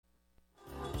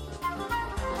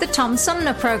The Tom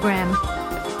Sumner Program.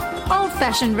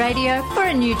 Old-fashioned radio for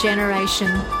a new generation.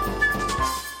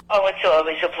 Oh, it's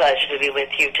always a pleasure to be with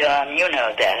you, Tom. You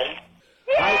know that.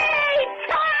 Yay,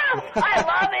 Tom! I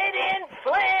love it in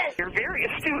Flint! You're very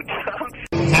astute, Tom.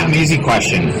 Tom, easy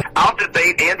question. I'll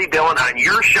debate Andy Dillon on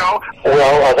your show.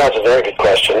 Well, that's a very good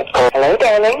question. Hello,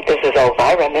 darling. This is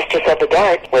Elvira, Mistress of the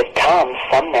Dark, with Tom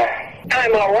Sumner.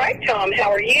 I'm all right, Tom. How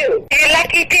are you? You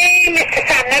lucky day, Mr.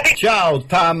 Sumner. Ciao,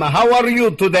 Tom. How are you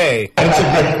today? That's a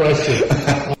good question.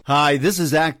 Hi, this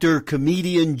is actor,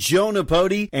 comedian Jonah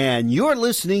Pody, and you're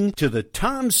listening to the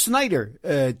Tom Smothers.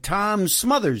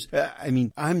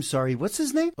 I'm sorry, what's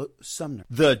his name? Sumner.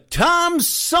 The Tom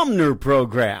Sumner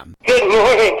Program. Good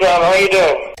morning, Tom. How you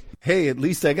doing? Hey, at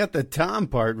least I got the Tom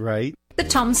part right. The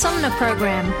Tom Sumner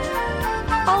Program.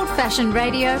 Old-fashioned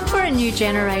radio for a new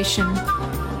generation.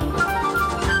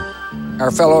 Our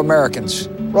fellow Americans.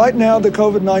 Right now, the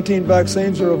COVID-19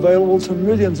 vaccines are available to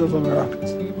millions of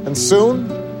Americans. And soon,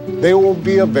 they will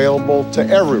be available to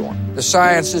everyone. The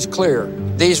science is clear.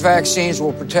 These vaccines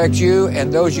will protect you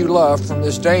and those you love from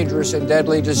this dangerous and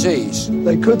deadly disease.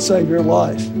 They could save your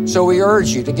life. So we urge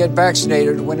you to get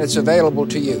vaccinated when it's available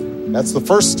to you. That's the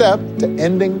first step to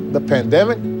ending the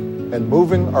pandemic and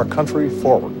moving our country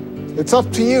forward. It's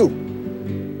up to you.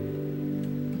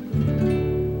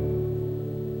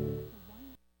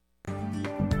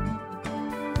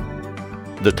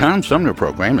 The Tom Sumner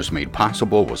Program is made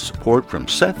possible with support from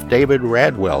Seth David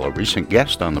Radwell, a recent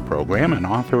guest on the program and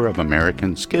author of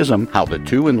American Schism, How the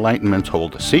Two Enlightenments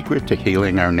Hold a Secret to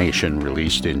Healing Our Nation,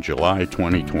 released in July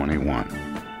 2021.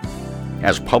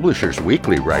 As Publishers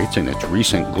Weekly writes in its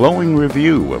recent glowing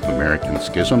review of American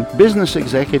Schism, business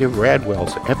executive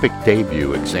Radwell's epic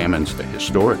debut examines the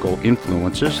historical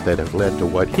influences that have led to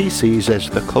what he sees as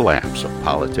the collapse of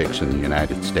politics in the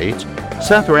United States.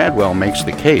 Seth Radwell makes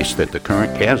the case that the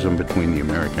current chasm between the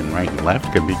American right and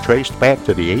left can be traced back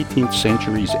to the 18th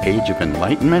century's Age of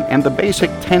Enlightenment and the basic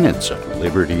tenets of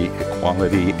liberty,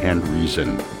 equality, and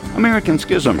reason. American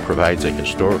Schism provides a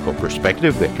historical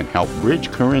perspective that can help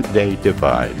bridge current-day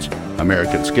divides.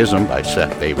 American Schism by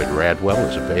Seth David Radwell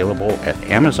is available at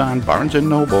Amazon, Barnes &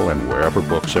 Noble, and wherever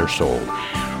books are sold.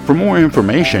 For more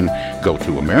information, go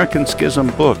to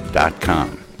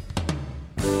AmericanSchismBook.com.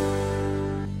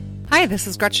 Hi, this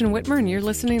is Gretchen Whitmer, and you're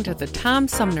listening to the Tom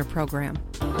Sumner Program.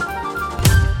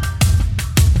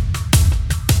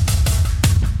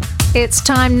 It's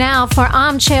time now for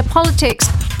Armchair Politics.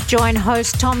 Join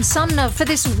host Tom Sumner for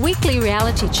this weekly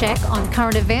reality check on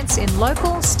current events in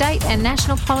local, state, and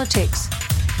national politics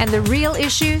and the real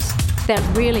issues that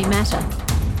really matter.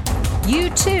 You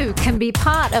too can be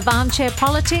part of Armchair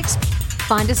Politics.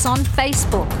 Find us on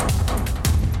Facebook.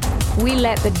 We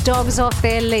let the dogs off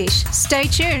their leash. Stay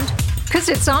tuned, because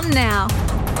it's on now.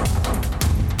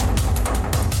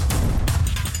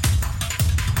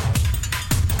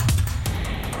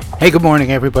 Hey, good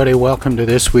morning, everybody. Welcome to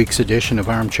this week's edition of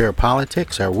Armchair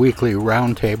Politics, our weekly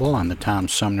roundtable on the Tom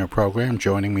Sumner Program.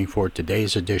 Joining me for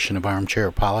today's edition of Armchair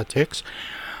Politics,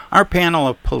 our panel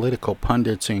of political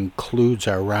pundits includes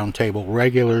our roundtable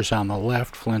regulars on the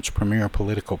left, Flint's premier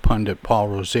political pundit, Paul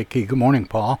Rosicki. Good morning,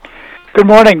 Paul. Good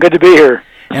morning. Good to be here.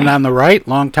 And on the right,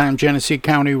 longtime Genesee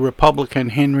County Republican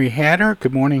Henry Hatter.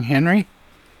 Good morning, Henry.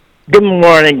 Good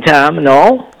morning, Tom and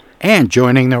all. And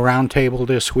joining the roundtable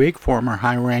this week, former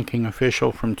high-ranking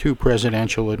official from two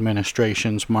presidential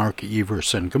administrations, Mark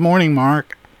Everson. Good morning,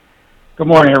 Mark. Good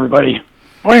morning, everybody.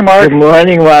 Morning, Mark. Good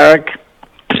morning, Mark.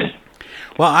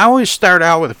 Well, I always start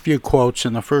out with a few quotes,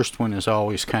 and the first one is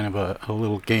always kind of a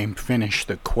little game, Finish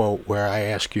the Quote, where I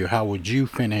ask you, how would you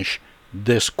finish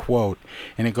this quote?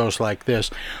 And it goes like this: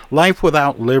 life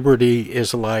without liberty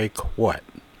is like what?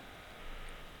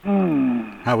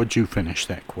 How would you finish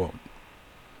that quote?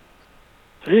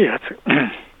 Gee, that's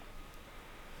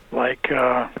like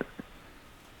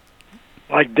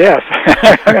death.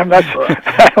 I'm not sure.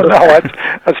 I don't know.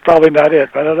 That's probably not it.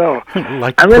 I don't know.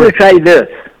 I'm going to try this.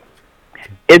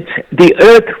 It's the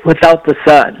earth without the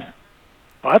sun.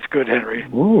 Well, that's good, Henry.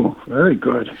 Ooh, very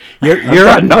good. You're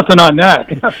got nothing on that.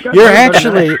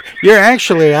 You're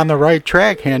actually on the right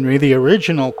track, Henry. The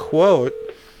original quote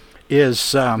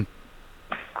is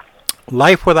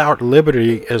life without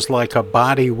liberty is like a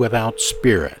body without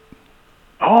spirit.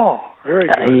 Oh, very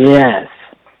good. Yes.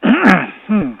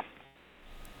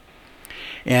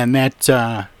 And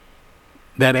that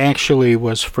actually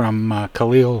was from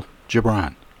Khalil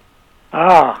Gibran.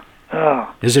 Oh.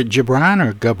 Is it Gibran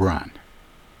or Gibran?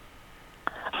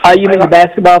 You mean the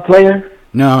basketball player?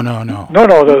 No. No,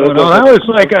 that was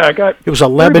like I got. It was a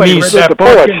Lebanese. The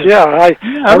poets. Yeah,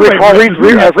 I recall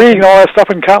reading all that stuff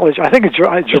in college. I think it's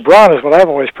Gibran is what I've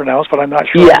always pronounced, but I'm not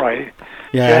sure I'm right.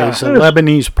 Yeah, he's a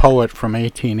Lebanese poet from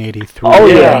 1883 to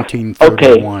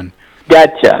 1931.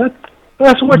 Gotcha.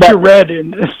 That's what you read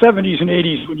in the 70s and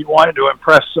 80s when you wanted to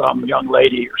impress some young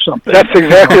lady or something. That's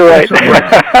exactly right.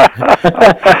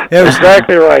 It was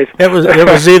exactly right. It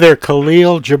was either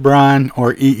Khalil Gibran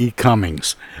or E.E.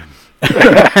 Cummings.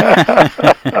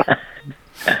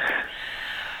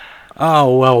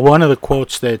 Oh, well, one of the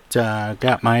quotes that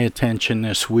got my attention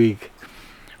this week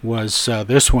was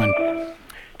this one.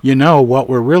 You know, what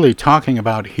we're really talking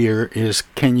about here is,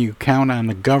 can you count on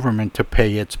the government to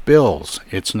pay its bills?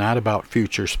 It's not about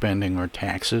future spending or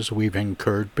taxes. We've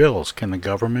incurred bills. Can the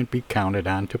government be counted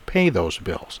on to pay those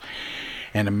bills?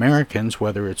 And Americans,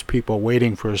 whether it's people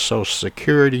waiting for a Social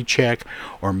Security check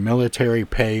or military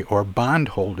pay or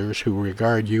bondholders who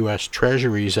regard U.S.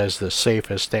 Treasuries as the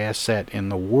safest asset in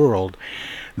the world,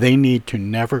 they need to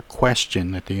never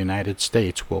question that the United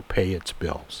States will pay its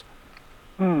bills.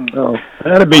 Oh,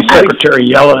 that'd be Secretary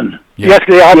Yellen. Yes,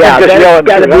 that's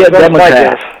got to be a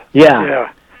Democrat.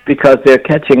 Yeah, because they're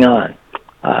catching on.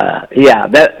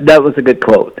 That was a good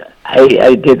quote.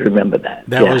 I did remember that.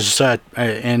 That was,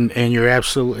 and you're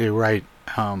absolutely right.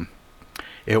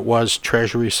 It was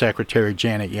Treasury Secretary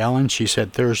Janet Yellen. She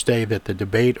said Thursday that the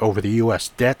debate over the U.S.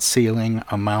 debt ceiling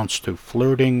amounts to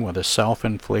flirting with a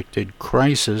self-inflicted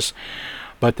crisis,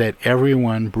 but that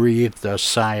everyone breathed a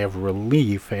sigh of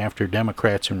relief after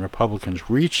Democrats and Republicans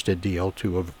reached a deal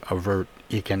to avert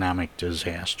economic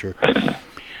disaster.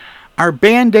 Are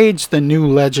Band-Aids the new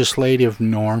legislative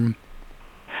norm?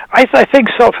 I think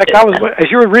so. In fact, as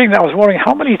you were reading that, I was wondering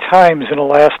how many times in the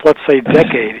last, let's say,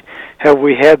 decade have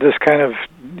we had this kind of,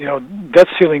 debt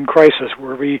ceiling crisis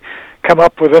where we come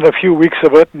up within a few weeks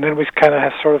of it, and then we kind of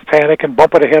have sort of panic and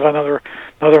bump it ahead another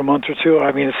month or two.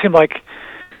 I mean, it seemed like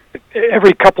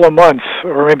every couple of months,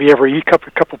 or maybe every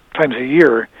couple times a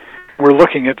year, we're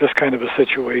looking at this kind of a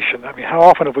situation. I mean, how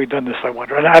often have we done this, I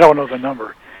wonder? And I don't know the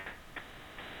number.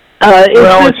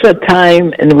 It's just a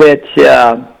time in which,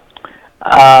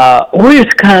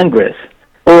 where's Congress?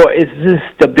 Or is this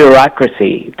the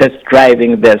bureaucracy that's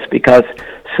driving this? Because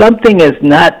something is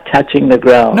not touching the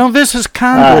ground. No, this is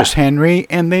Congress, Henry,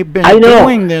 and they've been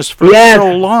doing this for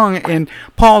so long. And,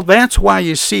 Paul, that's why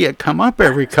you see it come up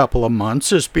every couple of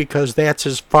months, is because that's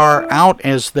as far out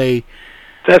as they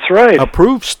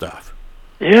approve stuff.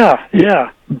 Yeah.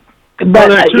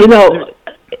 But,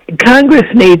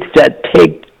 Congress needs to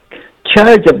take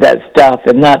charge of that stuff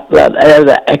and not let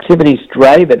other activities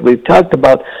drive it. We've talked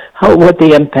about what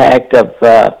the impact of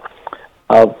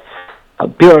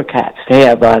bureaucrats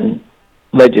have on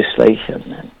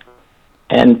legislation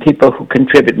and people who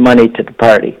contribute money to the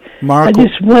party. I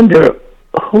just wonder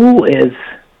who is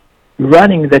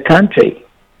running the country.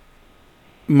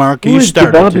 Mark, you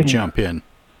started to jump in.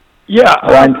 Yeah,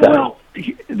 well,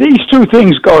 these two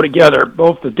things go together,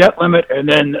 both the debt limit and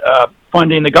then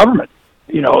funding the government.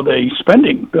 The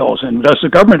spending bills, and does the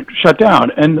government shut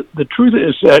down? And the truth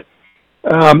is that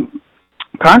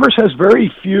Congress has very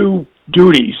few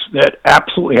duties that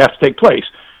absolutely have to take place.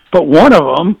 But one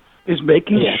of them is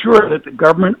making sure that the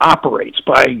government operates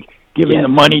by giving the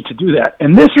money to do that.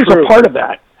 And this is a part of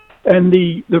that. And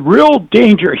the real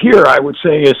danger here, I would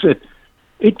say, is that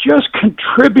it just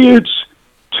contributes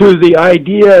to the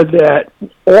idea that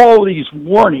all these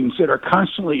warnings that are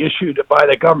constantly issued by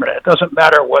the government, it doesn't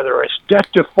matter whether it's debt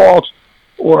defaults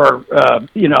or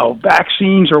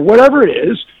vaccines or whatever it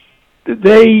is,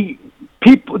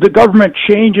 the government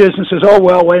changes and says, oh,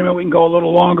 well, wait a minute, we can go a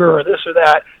little longer or this or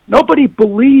that. Nobody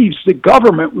believes the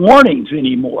government warnings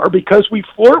anymore because we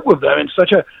flirt with them in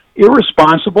such a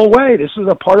irresponsible way. This is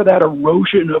a part of that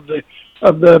erosion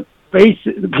of the faith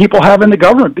people have in the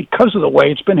government because of the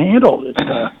way it's been handled.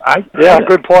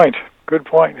 Good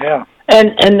point. Yeah.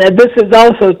 And this is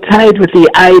also tied with the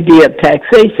idea of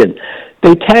taxation.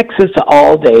 They tax us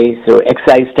all day through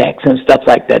excise tax and stuff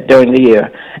like that during the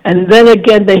year. And then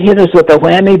again, they hit us with a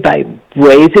whammy by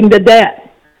raising the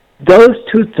debt. Those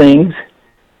two things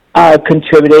are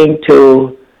contributing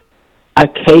to a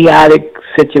chaotic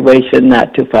situation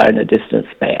not too far in the distance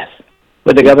past,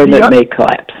 where the government may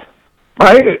collapse.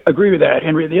 I agree with that,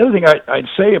 Henry. The other thing I'd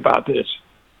say about this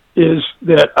is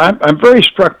that I'm very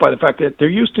struck by the fact that there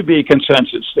used to be a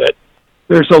consensus that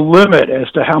there's a limit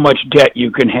as to how much debt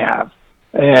you can have.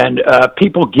 And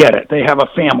people get it. They have a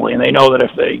family, and they know that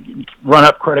if they run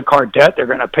up credit card debt, they're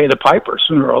going to pay the piper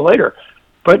sooner or later.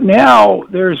 But now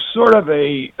there's sort of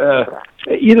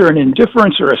either an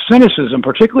indifference or a cynicism,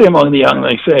 particularly among the young.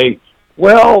 They say,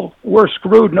 well, we're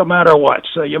screwed no matter what.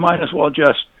 So you might as well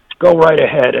just go right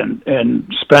ahead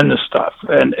and spend the stuff.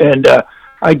 And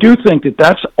I do think that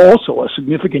that's also a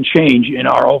significant change in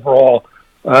our overall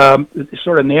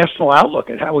sort of national outlook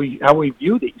at how we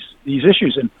view these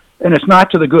issues, and it's not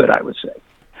to the good, I would say.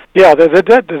 Yeah,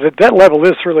 the debt level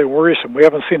is really worrisome. We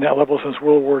haven't seen that level since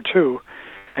World War II,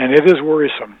 and it is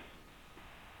worrisome.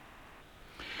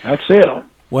 That's it.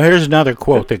 Well, here's another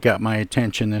quote that got my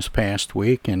attention this past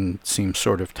week and seems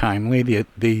sort of timely.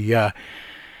 The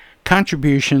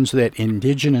contributions that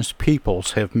indigenous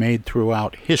peoples have made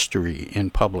throughout history in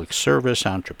public service,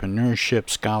 entrepreneurship,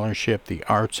 scholarship, the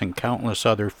arts, and countless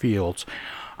other fields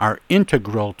are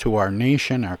integral to our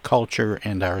nation, our culture,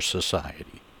 and our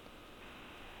society.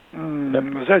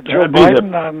 Was that Joe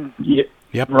Biden on?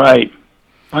 Yep. Right.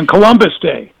 On Columbus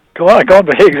Day.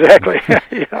 Columbus Day, exactly.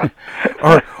 Yeah.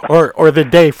 or the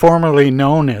day formerly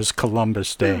known as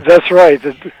Columbus Day. That's right.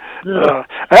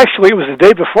 Actually, it was the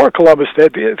day before Columbus Day.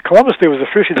 Columbus Day was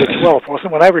officially the 12th, wasn't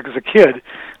it? When I was a kid,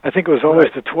 I think it was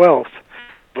always the 12th.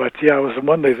 But, yeah, it was a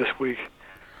Monday this week.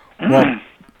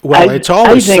 Well, it's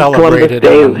always celebrated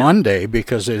on a Monday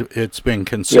because it's been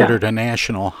considered a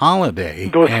national holiday.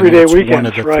 Those and 3-day it's weekends, one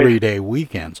of the right. 3-day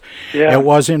weekends. Yeah. It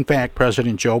was, in fact,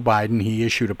 President Joe Biden. He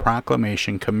issued a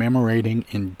proclamation commemorating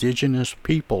Indigenous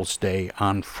Peoples Day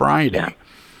on Friday,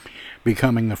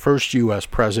 becoming the first U.S.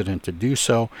 president to do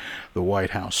so, the White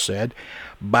House said.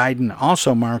 Biden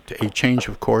also marked a change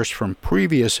of course from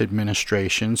previous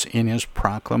administrations in his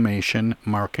proclamation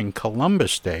marking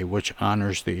Columbus Day, which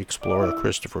honors the explorer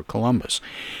Christopher Columbus.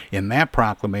 In that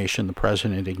proclamation, the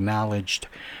president acknowledged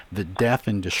the death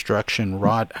and destruction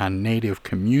wrought on native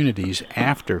communities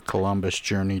after Columbus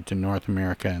journeyed to North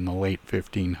America in the late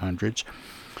 1500s,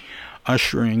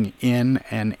 ushering in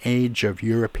an age of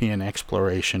European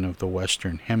exploration of the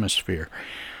Western Hemisphere.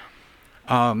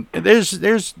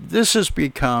 This has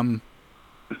become,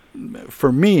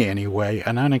 for me anyway,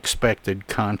 an unexpected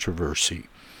controversy.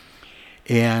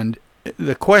 And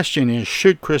the question is,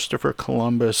 should Christopher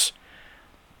Columbus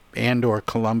and or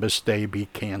Columbus Day be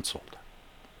canceled?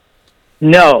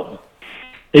 No.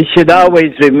 It should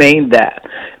always remain that.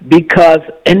 Because,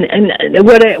 and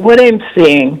what I'm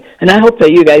seeing, and I hope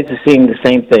that you guys are seeing the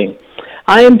same thing,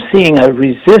 I am seeing a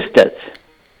resistance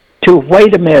to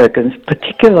white Americans,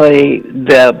 particularly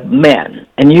the men,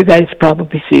 and you guys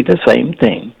probably see the same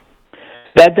thing,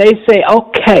 that they say,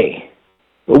 okay,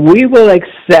 we will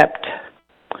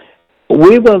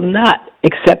not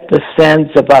accept the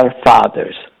sins of our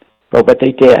fathers for what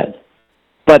they did,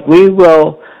 but we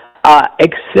will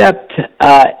accept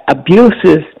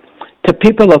abuses to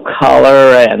people of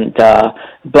color and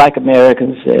black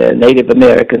Americans, Native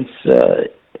Americans,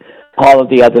 all of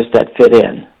the others that fit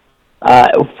in.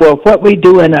 For what we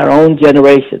do in our own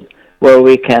generation, where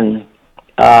we can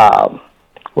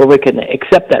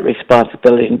accept that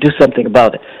responsibility and do something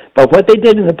about it. But what they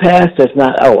did in the past is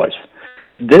not ours.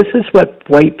 This is what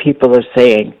white people are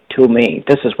saying to me.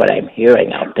 This is what I'm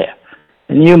hearing out there.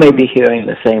 And you may be hearing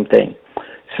the same thing.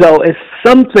 So it's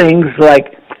some things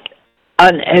like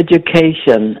on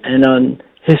education and on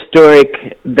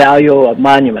historic value of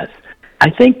monuments.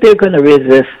 I think they're going to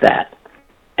resist that.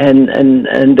 And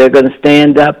they're going to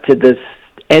stand up to this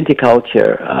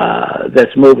anti-culture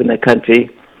that's moving the country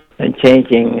and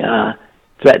changing,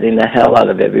 threatening the hell out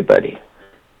of everybody.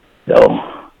 So,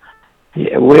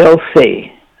 yeah, we'll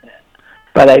see.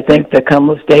 But I think the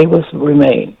Columbus Day will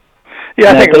remain.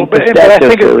 Yeah, I think the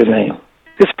statues will remain.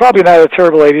 It's probably not a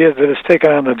terrible idea that it's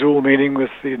taken on the dual meaning with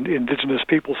the indigenous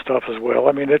people stuff as well.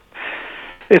 I mean,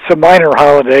 it's a minor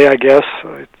holiday, I guess.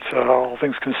 It's all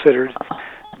things considered.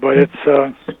 But it's.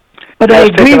 But I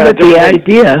agree with the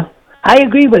idea. I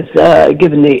agree with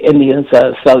giving the Indians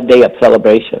a day of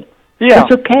celebration. Yeah,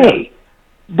 it's okay,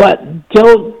 but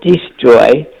don't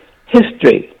destroy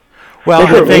history. Well,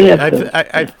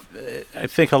 I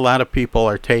think a lot of people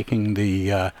are taking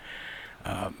the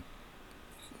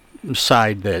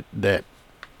side that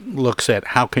looks at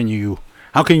how can you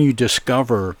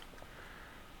discover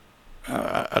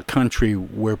a country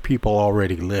where people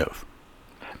already live.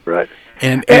 Right.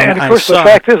 And of course, the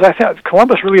fact is, I thought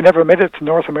Columbus really never made it to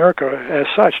North America as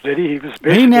such, did he? He was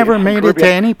basically he never made it to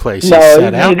any place. No, he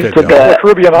set out to go. The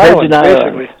Caribbean islands,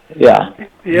 basically.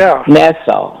 Yeah.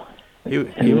 Nassau.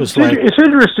 He was like. It's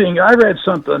interesting. I read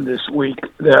something this week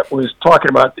that was talking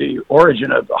about the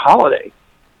origin of the holiday,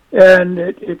 and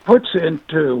it puts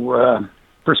into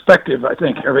perspective, I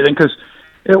think, everything, because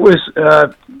it was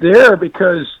there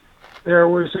because there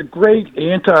was a great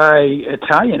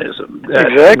anti-Italianism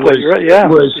that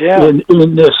was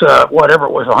in this, whatever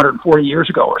it was, 140 years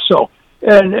ago or so.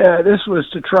 And this was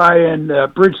to try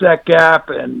and bridge that gap.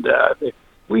 And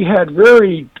we had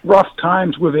very rough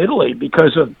times with Italy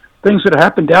because of things that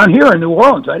happened down here in New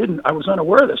Orleans. I was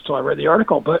unaware of this till I read the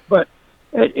article. But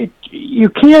you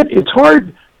can't. It's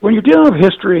hard when you're dealing with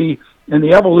history and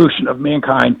the evolution of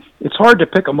mankind. It's hard to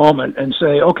pick a moment and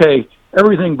say, okay,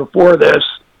 everything before this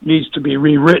needs to be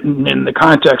rewritten in the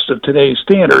context of today's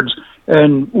standards,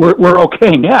 and we're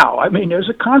okay now. I mean, there's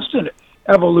a constant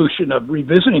evolution of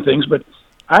revisiting things, but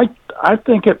I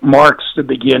think it marks the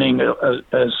beginning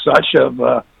as such of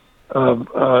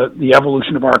the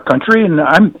evolution of our country. And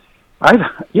I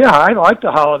like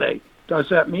the holiday. Does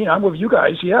that mean I'm with you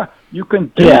guys? Yeah, you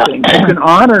can do things. You can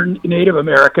honor Native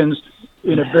Americans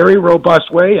in a very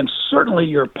robust way, and certainly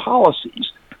your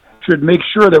policies should make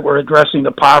sure that we're addressing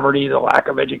the poverty, the lack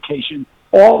of education,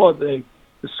 all of the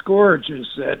scourges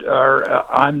that are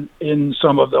in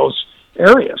some of those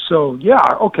areas. So, yeah,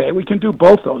 okay, we can do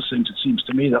both those things, it seems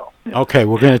to me, though. Okay,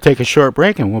 we're going to take a short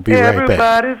break, and we'll be right back.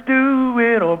 Everybody's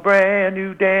doing a brand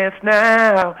new dance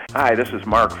now. Hi, this is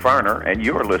Mark Farner, and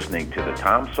you're listening to the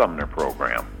Tom Sumner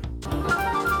Program.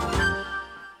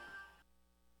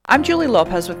 I'm Julie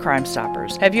Lopez with Crime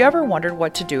Stoppers. Have you ever wondered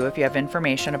what to do if you have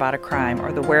information about a crime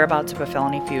or the whereabouts of a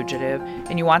felony fugitive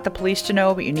and you want the police to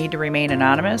know but you need to remain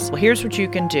anonymous? Well, here's what you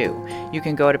can do. You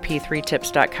can go to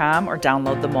p3tips.com or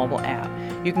download the mobile app.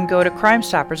 You can go to Crime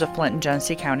Stoppers of Flint and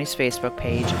Genesee County's Facebook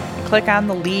page and click on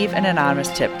the Leave an Anonymous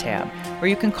Tip tab, where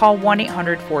you can call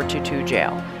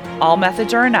 1-800-422-JAIL. All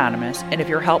methods are anonymous, and if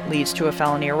your help leads to a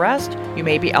felony arrest, you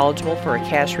may be eligible for a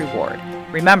cash reward.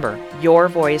 Remember, your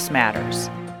voice matters.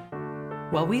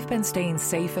 While we've been staying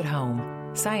safe at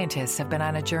home, scientists have been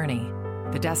on a journey.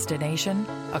 The destination,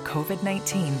 a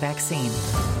COVID-19 vaccine.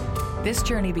 This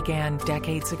journey began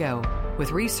decades ago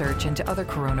with research into other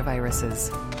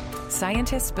coronaviruses.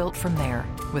 Scientists built from there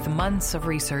with months of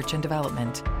research and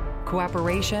development,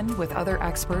 cooperation with other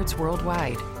experts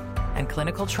worldwide, and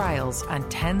clinical trials on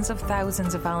tens of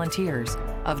thousands of volunteers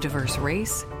of diverse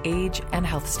race, age, and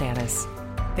health status.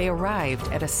 They arrived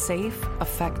at a safe,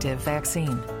 effective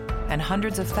vaccine, and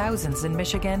hundreds of thousands in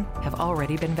Michigan have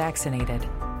already been vaccinated.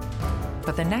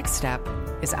 But the next step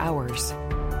is ours.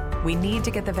 We need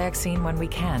to get the vaccine when we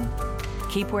can.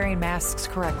 Keep wearing masks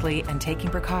correctly and taking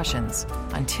precautions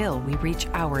until we reach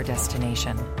our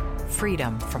destination,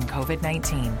 freedom from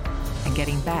COVID-19, and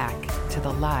getting back to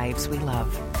the lives we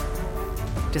love.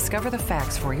 Discover the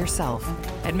facts for yourself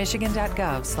at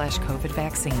michigan.gov/COVID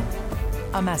vaccine.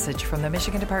 A message from the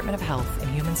Michigan Department of Health and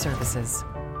Human Services.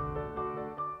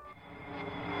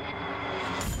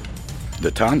 The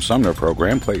Tom Sumner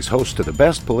Program plays host to the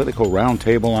best political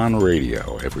roundtable on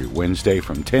radio every Wednesday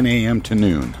from 10 a.m. to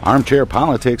noon. Armchair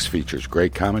Politics features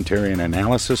great commentary and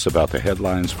analysis about the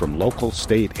headlines from local,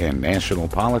 state, and national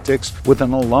politics with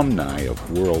an alumni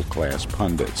of world-class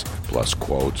pundits, plus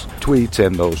quotes, tweets,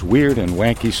 and those weird and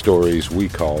wacky stories we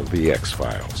call the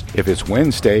X-Files. If it's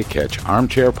Wednesday, catch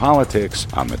Armchair Politics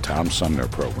on the Tom Sumner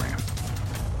Program.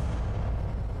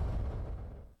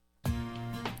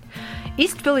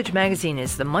 East Village Magazine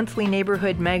is the monthly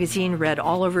neighborhood magazine read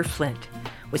all over Flint.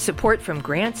 With support from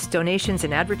grants, donations,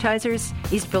 and advertisers,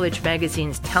 East Village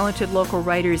Magazine's talented local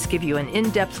writers give you an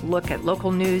in-depth look at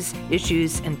local news,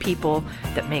 issues, and people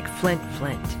that make Flint,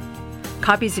 Flint.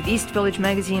 Copies of East Village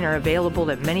Magazine are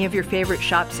available at many of your favorite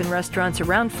shops and restaurants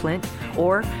around Flint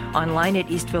or online at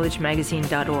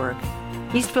eastvillagemagazine.org.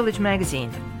 East Village Magazine,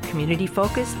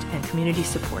 community-focused and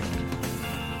community-supported.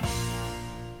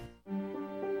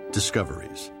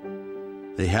 Discoveries.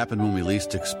 They happen when we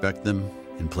least expect them,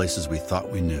 in places we thought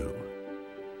we knew.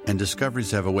 And discoveries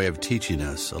have a way of teaching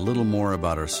us a little more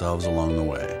about ourselves along the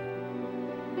way.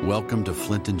 Welcome to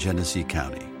Flint and Genesee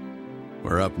County,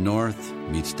 where up north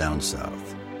meets down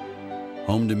south.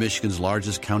 Home to Michigan's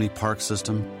largest county park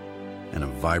system and a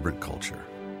vibrant culture.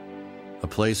 A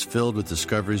place filled with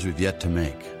discoveries we've yet to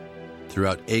make,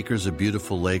 throughout acres of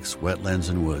beautiful lakes, wetlands,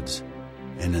 and woods,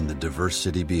 and in the diverse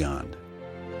city beyond.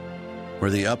 Where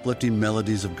the uplifting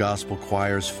melodies of gospel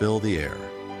choirs fill the air,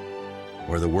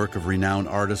 where the work of renowned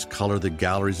artists color the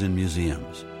galleries and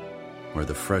museums, where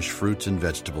the fresh fruits and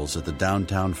vegetables at the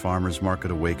downtown farmers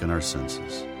market awaken our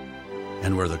senses,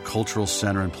 and where the cultural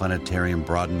center and planetarium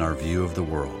broaden our view of the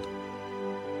world.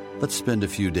 Let's spend a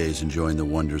few days enjoying the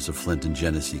wonders of Flint and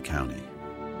Genesee County,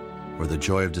 where the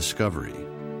joy of discovery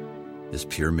is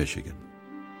pure Michigan.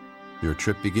 Your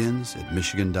trip begins at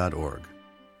michigan.org.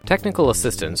 Technical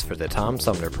assistance for the Tom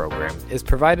Sumner Program is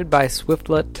provided by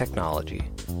Swiftlet Technology,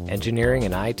 engineering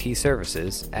and IT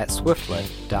services at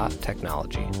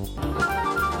swiftlet.technology.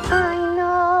 I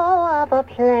know of a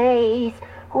place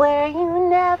where you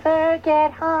never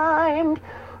get harmed,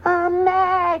 a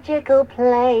magical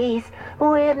place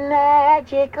with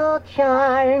magical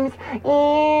charms.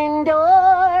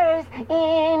 Indoors,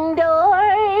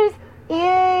 indoors, indoors.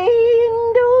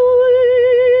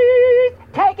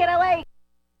 Take it away.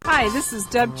 Hi, this is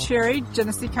Deb Cherry,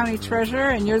 Genesee County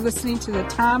Treasurer, and you're listening to the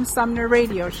Tom Sumner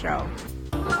Radio Show.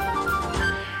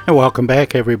 And welcome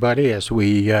back, everybody, as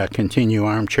we continue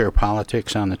Armchair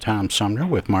Politics on the Tom Sumner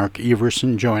with Mark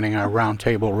Everson joining our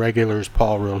roundtable regulars,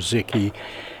 Paul Rosicki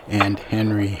and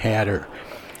Henry Hatter.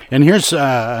 And here's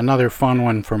another fun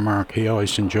one for Mark. He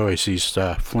always enjoys these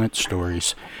Flint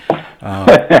stories.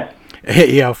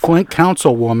 A Flint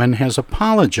councilwoman has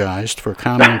apologized for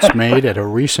comments made at a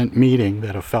recent meeting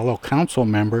that a fellow council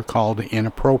member called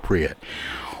inappropriate.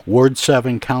 Ward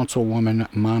 7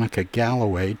 Councilwoman Monica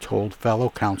Galloway told fellow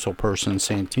councilperson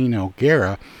Santino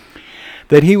Guerra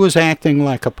that he was acting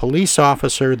like a police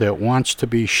officer that wants to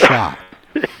be shot.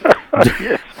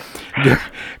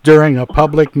 During a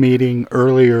public meeting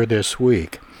earlier this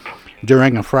week.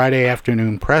 During a Friday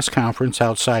afternoon press conference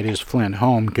outside his Flint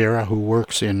home, Guerra, who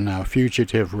works in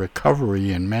fugitive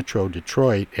recovery in Metro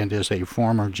Detroit and is a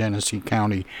former Genesee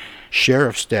County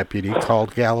Sheriff's deputy,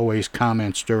 called Galloway's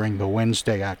comments during the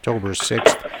Wednesday, October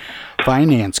 6th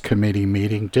Finance Committee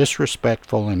meeting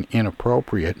disrespectful and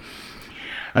inappropriate.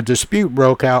 A dispute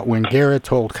broke out when Guerra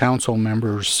told council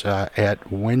members at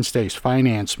Wednesday's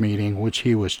finance meeting, which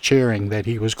he was chairing, that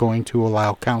he was going to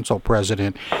allow Council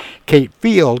President Kate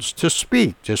Fields to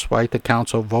speak, despite the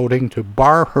council voting to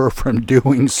bar her from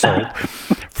doing so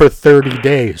for 30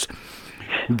 days.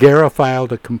 Guerra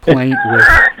filed a complaint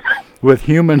with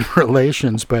Human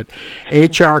Relations, but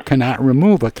HR cannot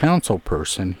remove a council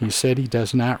person. He said he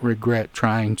does not regret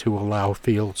trying to allow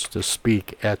Fields to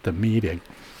speak at the meeting.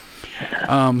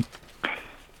 And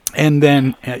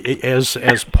then,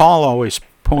 as Paul always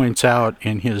points out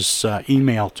in his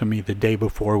email to me the day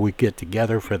before we get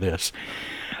together for this,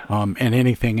 and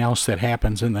anything else that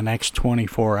happens in the next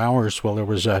 24 hours, well, there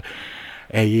was a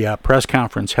press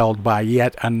conference held by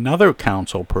yet another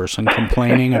council person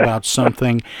complaining about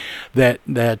something that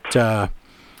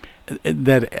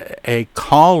a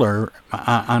caller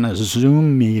on a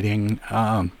Zoom meeting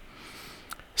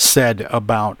said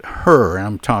about her.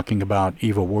 I'm talking about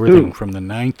Eva Worthing from the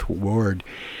 9th Ward,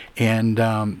 and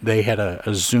they had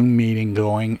a Zoom meeting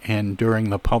going, and during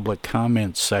the public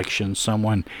comments section,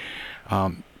 someone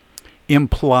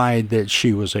implied that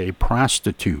she was a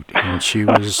prostitute, and she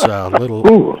was a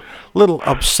little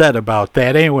upset about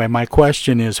that. Anyway, my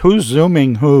question is, who's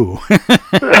Zooming who?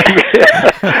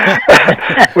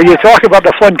 When you talk about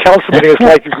the Flint Council meeting, it's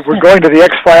like we're going to the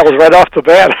X-Files right off the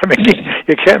bat. I mean,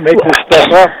 you can't make this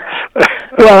stuff up.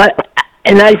 Well,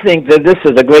 and I think that this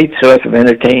is a great source of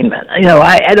entertainment. You know,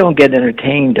 I don't get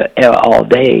entertained all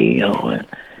day, you know, and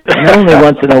only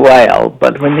once in a while.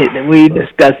 But when we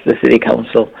discuss the city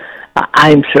council,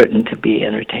 I'm certain to be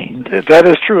entertained. That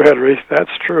is true, Henry.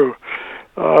 That's true.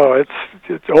 Oh,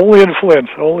 it's only in Flint.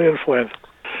 Only in Flint.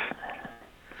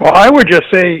 Well, I would just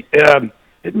say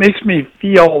it makes me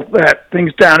feel that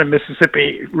things down in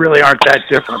Mississippi really aren't that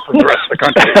different from the rest of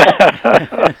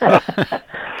the country.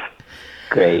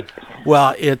 Great.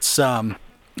 Well, it's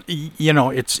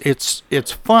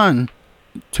it's fun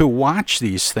to watch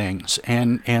these things,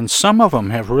 and some of them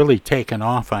have really taken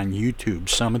off on YouTube.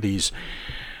 Some of these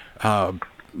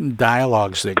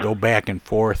dialogues that go back and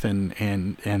forth,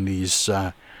 and these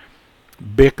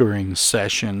bickering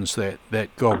sessions that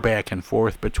go back and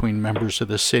forth between members of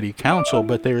the city council.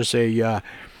 But there's a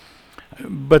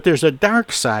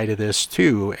dark side of this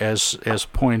too, as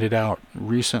pointed out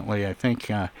recently, I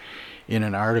think, in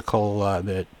an article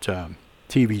that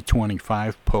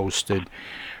TV25 posted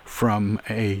from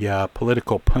a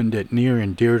political pundit near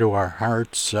and dear to our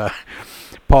hearts,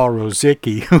 Paul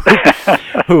Rosicki,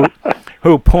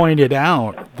 who pointed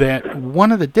out that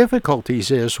one of the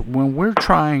difficulties is when we're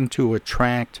trying to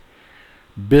attract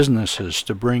businesses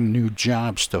to bring new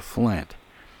jobs to Flint,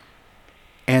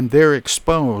 and they're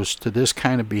exposed to this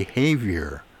kind of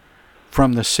behavior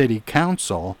from the city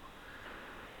council,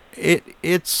 it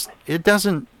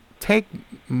doesn't take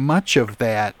much of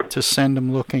that to send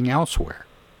them looking elsewhere.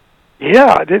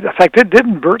 Yeah, in fact,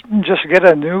 didn't Burton just get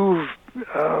a new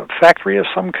factory of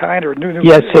some kind, or new?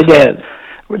 Yes, he did.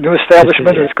 New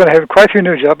establishment. It's going to have quite a few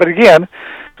new jobs. But again,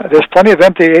 there's plenty of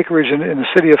empty acreage in the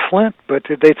city of Flint. But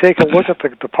they take a look at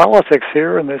the politics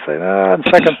here, and they say, on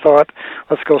second thought,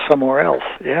 let's go somewhere else.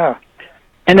 Yeah.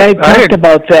 And I talked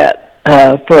about that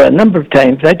for a number of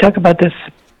times. I talk about this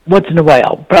once in a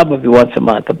while, probably once a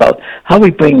month, about how we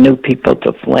bring new people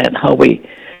to Flint, how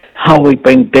we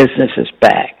bring businesses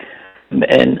back.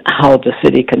 and how the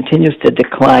city continues to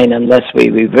decline unless we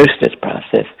reverse this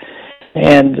process.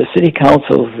 And the city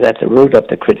council is at the root of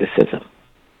the criticism.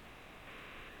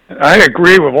 I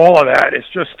agree with all of that. It's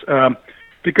just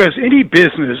because any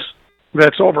business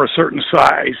that's over a certain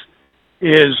size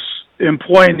is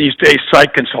employing these days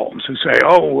site consultants who say,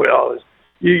 oh, well,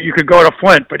 you could go to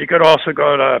Flint, but you could also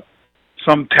go to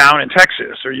some town in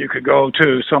Texas, or you could go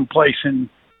to some place in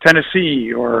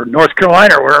Tennessee or North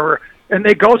Carolina or wherever, and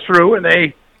they go through and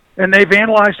they've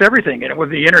analyzed everything. And with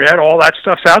the internet, all that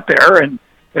stuff's out there,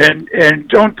 and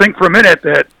don't think for a minute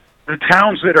that the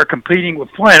towns that are competing with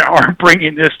Flint aren't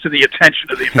bringing this to the attention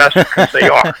of the investor, because they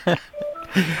are.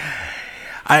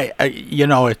 I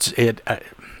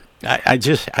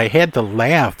had to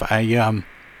laugh. I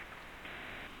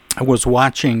was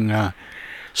watching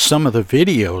some of the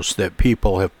videos that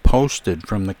people have posted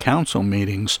from the council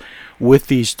meetings with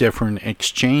these different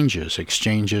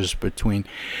exchanges between,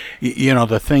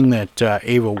 the thing that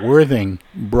Ava Worthing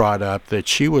brought up that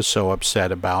she was so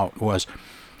upset about was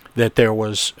that there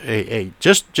was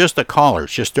just the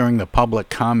callers, just during the public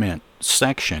comment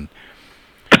section,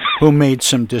 who made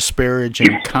some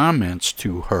disparaging comments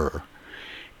to her.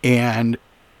 And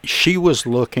she was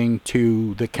looking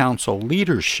to the council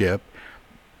leadership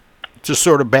to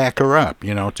sort of back her up,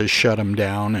 to shut them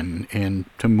down and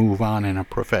to move on in a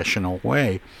professional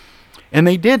way. And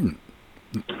they didn't.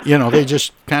 They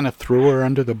just kind of threw her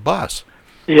under the bus.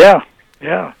 Yeah.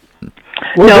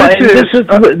 Well, this is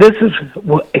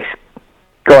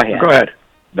go ahead. Go ahead.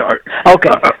 No. Okay.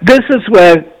 This is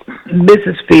where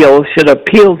Mrs. Fields should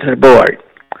appeal to the board.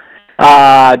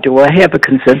 Do I have a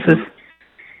consensus?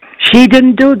 She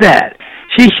didn't do that.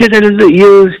 She should have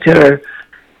used her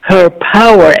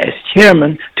power as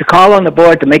chairman to call on the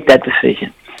board to make that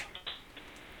decision.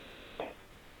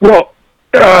 Well,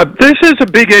 this is a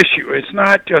big issue. It's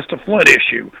not just a Flint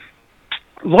issue.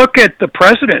 Look at the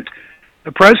president.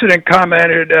 The president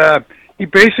commented, he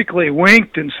basically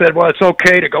winked and said, well, it's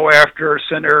okay to go after a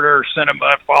senator or send him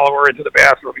a follower into the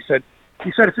bathroom. He said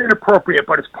it's inappropriate,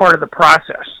 but it's part of the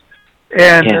process.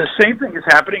 And the same thing is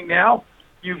happening now.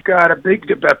 You've got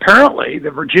apparently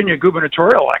the Virginia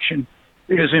gubernatorial election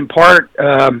is in part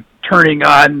turning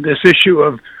on this issue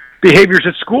of behaviors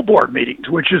at school board meetings,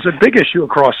 which is a big issue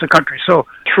across the country. So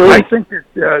I think that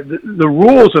the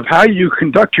rules of how you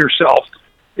conduct yourself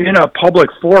in a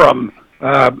public forum,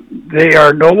 they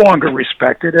are no longer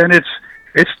respected, and it's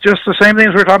just the same things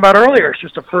we were talking about earlier. It's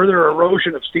just a further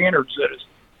erosion of standards that is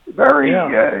very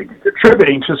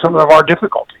contributing to some of our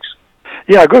difficulties.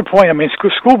 Yeah, good point. I mean,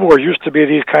 school boards used to be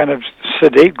these kind of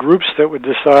sedate groups that would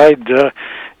decide,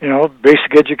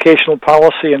 basic educational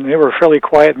policy, and they were fairly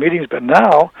quiet meetings. But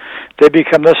now they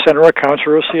become the center of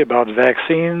controversy about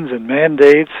vaccines and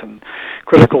mandates and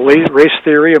critical race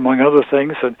theory, among other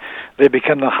things, and they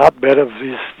become the hotbed of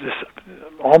this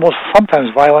almost sometimes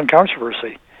violent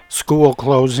controversy. School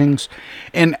closings,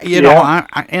 and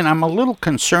I'm a little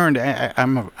concerned.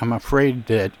 I'm afraid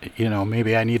that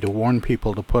maybe I need to warn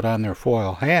people to put on their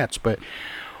foil hats. But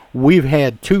we've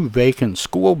had 2 vacant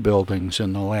school buildings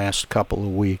in the last couple of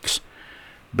weeks,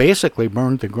 basically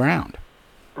burned to ground.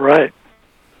 Right.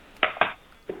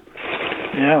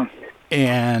 Yeah.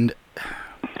 And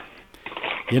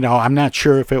I'm not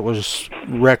sure if it was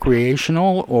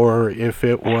recreational or if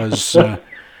it was.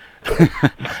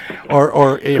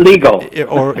 or if, legal,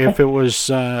 or if it was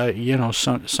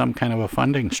some kind of a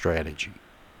funding strategy.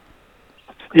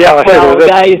 Yeah, well,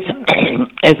 guys,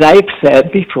 as I've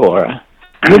said before,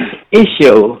 this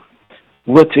issue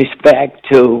with respect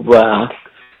to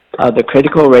the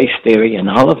critical race theory and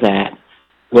all of that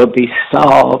will be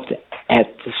solved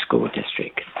at the school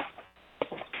district,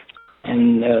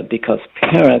 and because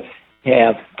parents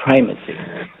have primacy.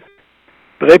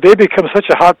 But they become such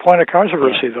a hot point of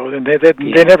controversy, though, and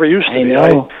they never used to be.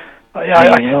 I know.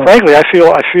 Frankly, I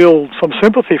feel some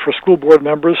sympathy for school board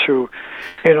members who,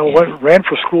 ran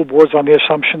for school boards on the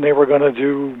assumption they were going to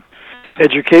do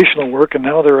educational work, and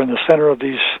now they're in the center of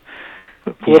these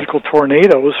political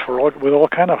tornadoes with all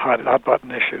kind of hot button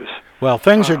issues. Well,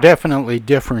 things are definitely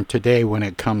different today when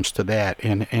it comes to that,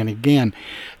 and again,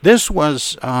 this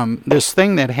was this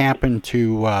thing that happened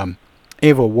to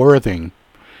Ava Worthing,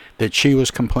 that she was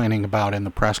complaining about in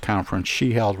the press conference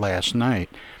she held last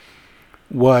night,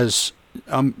 was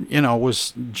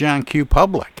John Q.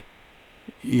 Public,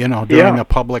 during the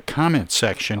public comment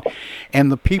section.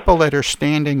 And the people that are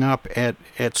standing up at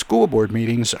school board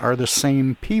meetings are the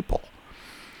same people.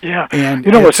 Yeah. And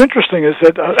what's interesting is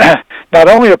that not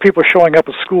only are people showing up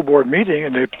at school board meeting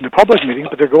and the public meeting,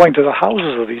 but they're going to the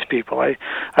houses of these people. I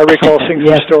recall seeing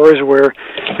some stories where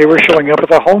they were showing up at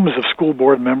the homes of school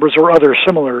board members or other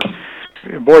similar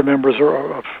board members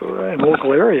in the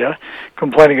local area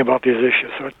complaining about these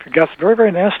issues. So it got very,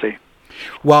 very nasty.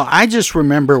 Well, I just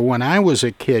remember when I was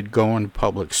a kid going to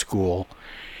public school,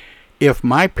 if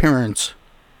my parents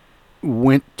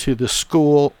went to the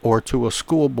school or to a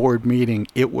school board meeting,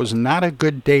 it was not a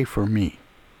good day for me.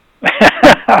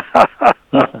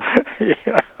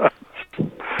 Yeah.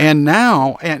 And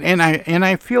now, and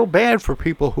I feel bad for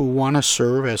people who want to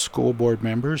serve as school board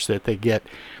members, that they get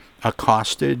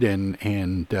accosted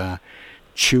and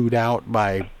chewed out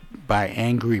by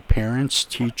angry parents.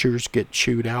 Teachers get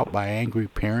chewed out by angry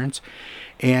parents,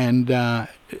 and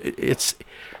it's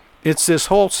this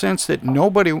whole sense that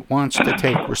nobody wants to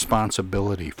take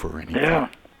responsibility for anything. Yeah.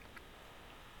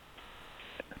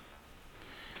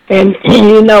 And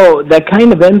the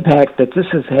kind of impact that this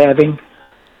is having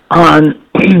on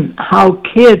how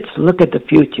kids look at the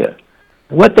future.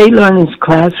 What they learn in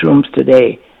classrooms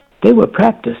today, they will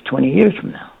practice 20 years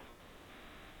from now.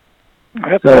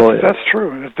 That's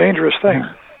true. It's a dangerous thing.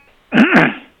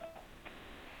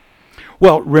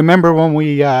 Well, remember when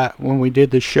we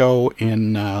did the show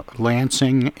in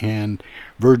Lansing and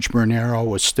Verge Bernero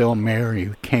was still mayor? He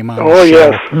came on the show.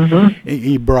 Yes. Mm-hmm.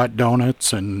 He brought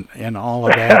donuts and all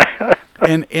of that.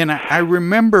 and I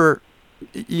remember,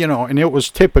 and it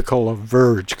was typical of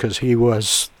Verge because he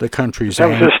was the country's. That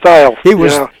was his style. He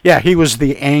was, he was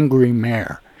the angry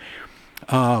mayor.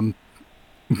 But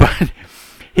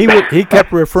he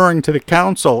kept referring to the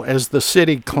council as the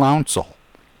city council.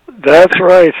 That's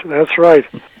right. That's right.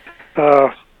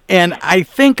 And I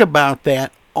think about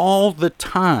that all the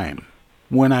time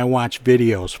when I watch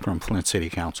videos from Flint City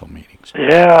Council meetings.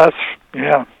 Yeah.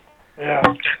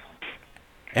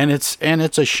 And it's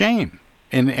a shame.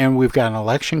 And we've got an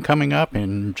election coming up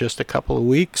in just a couple of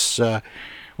weeks.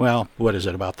 Well, what is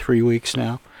it? About 3 weeks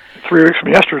now. 3 weeks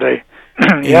from yesterday.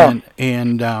 Yeah.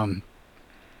 And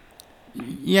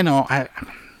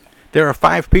there are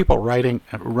 5 people running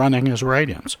as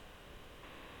write-ins.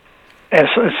 And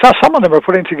so some of them are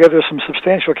putting together some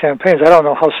substantial campaigns. I don't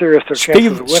know how serious their chances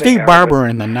of winning. Steve Barber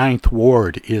in the 9th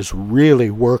Ward is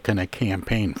really working a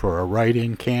campaign for a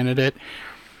write-in candidate.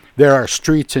 There are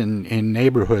streets in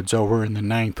neighborhoods over in the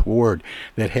 9th Ward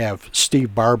that have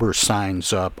Steve Barber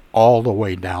signs up all the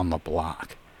way down the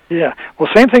block. Yeah. Well,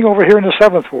 same thing over here in the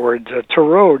 7th Ward.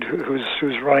 Terode,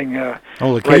 who's running a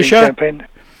writing campaign.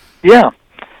 Yeah.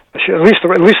 At least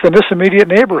in this immediate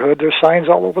neighborhood, there's signs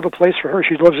all over the place for her.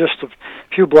 She lives just a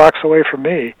few blocks away from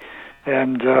me.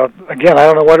 And again, I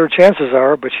don't know what her chances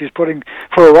are, but she's putting,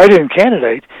 for a write-in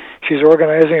candidate, she's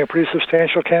organizing a pretty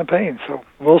substantial campaign. So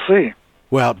we'll see.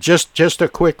 Well, just a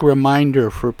quick reminder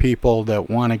for people that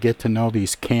want to get to know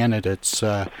these candidates.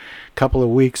 A couple of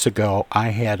weeks ago, I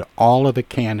had all of the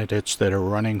candidates that are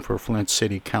running for Flint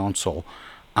City Council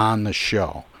on the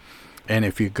show. And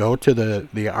if you go to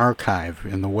the archive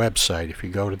in the website, if you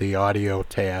go to the audio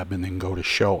tab and then go to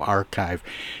show archive,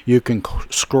 you can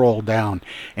scroll down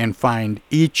and find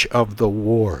each of the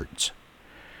wards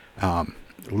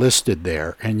listed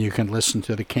there, and you can listen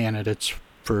to the candidates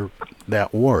for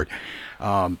that ward.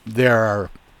 There are,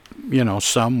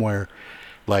 some where,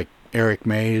 like Eric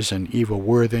Mays and Eva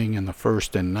Worthing in the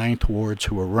 1st and 9th wards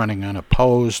who are running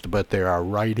unopposed, but there are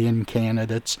write-in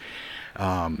candidates.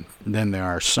 Then there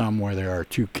are some where there are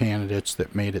 2 candidates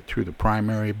that made it through the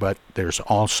primary, but there's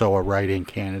also a write-in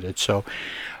candidate. So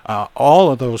all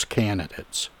of those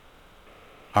candidates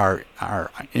are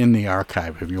in the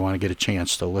archive if you want to get a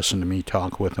chance to listen to me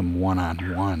talk with them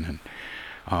one-on-one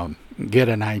and get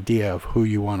an idea of who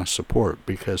you want to support,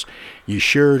 because you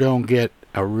sure don't get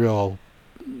a real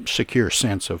secure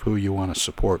sense of who you want to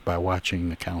support by watching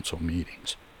the council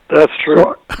meetings. That's true.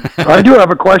 So, I do have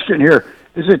a question here.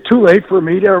 Is it too late for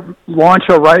me to launch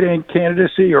a write-in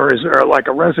candidacy, or is there like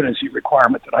a residency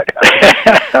requirement that I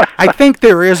have? I think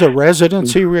there is a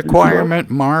residency requirement,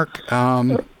 Mark,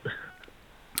 but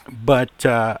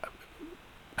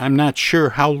I'm not sure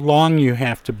how long you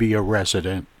have to be a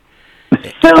resident.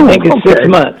 I think it's 6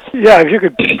 months. Yeah, if you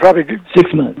could probably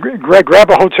 6 months. Grab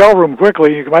a hotel room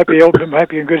quickly, you might be in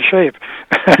good shape.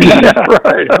 Yeah,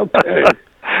 right. Okay.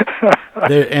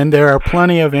 There are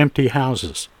plenty of empty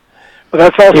houses.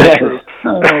 That's also true.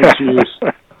 Oh,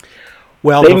 jeez.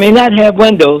 Well, they may not have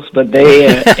windows, but they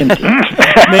empty.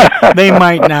 they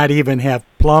might not even have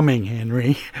plumbing,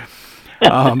 Henry.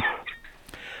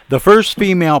 The first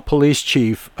female police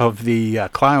chief of the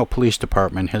Clio Police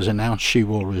Department has announced she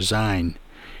will resign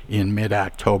In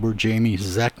mid-October, Jamie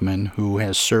Zeckman, who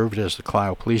has served as the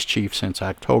Clio Police Chief since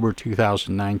October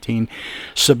 2019,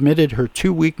 submitted her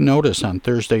 2-week notice on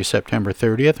Thursday, September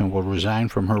 30th, and will resign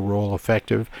from her role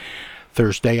effective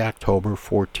Thursday, October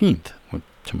 14th,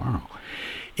 tomorrow.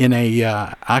 In a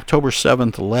October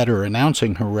 7th letter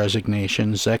announcing her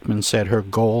resignation, Zeckman said her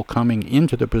goal coming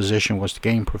into the position was to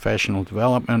gain professional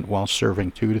development while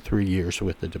serving 2 to 3 years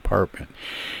with the department.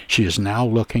 She is now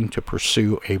looking to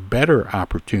pursue a better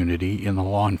opportunity in the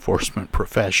law enforcement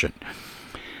profession.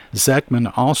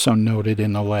 Zeckman also noted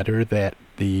in the letter that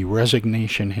the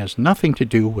resignation has nothing to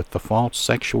do with the false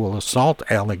sexual assault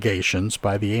allegations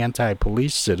by the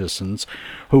anti-police citizens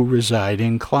who reside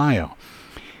in Clio.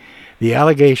 The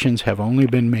allegations have only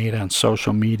been made on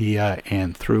social media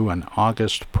and through an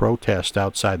August protest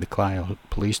outside the Clio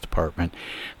Police Department,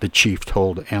 the chief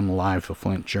told MLive, the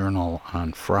Flint Journal,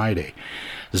 on Friday.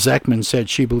 Zeckman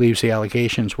said she believes the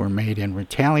allegations were made in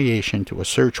retaliation to a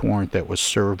search warrant that was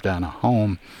served on a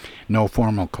home. No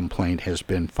formal complaint has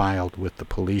been filed with the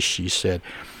police, she said.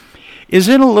 Is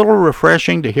it a little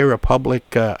refreshing to hear a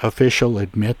public official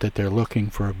admit that they're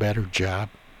looking for a better job?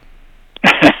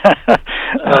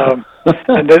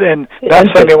 And not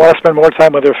saying they want to spend more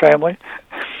time with their family.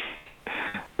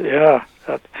 Yeah.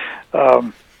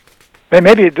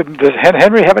 Maybe does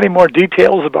Henry have any more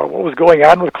details about what was going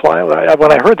on with Clio?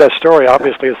 When I heard that story,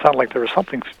 obviously it sounded like there was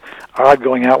something odd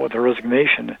going on with the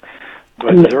resignation.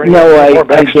 But is there any more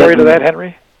backstory to that,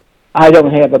 Henry? I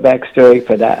don't have a backstory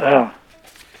for that. Oh.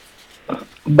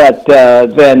 But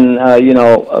then,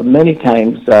 many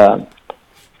times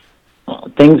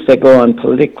things that go on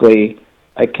politically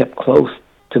I kept close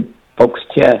to folks'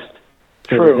 chest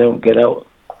so they don't get out.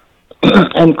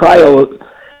 And Clio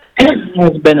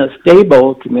has been a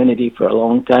stable community for a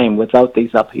long time without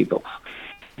these upheavals.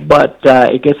 But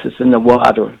I guess it's in the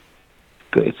water.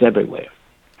 It's everywhere.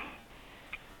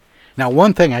 Now,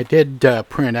 one thing I did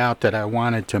print out that I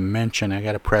wanted to mention, I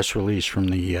got a press release from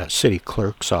the city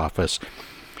clerk's office,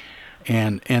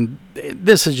 and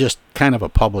this is just kind of a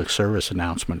public service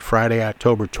announcement. Friday,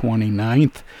 October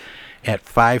 29th at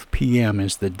 5 p.m.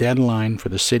 is the deadline for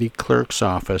the city clerk's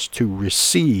office to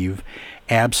receive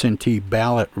absentee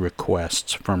ballot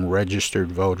requests from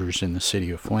registered voters in the city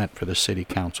of Flint for the city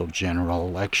council general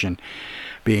election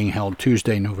being held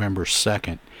Tuesday, November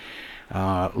 2nd.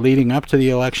 Leading up to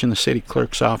the election, the city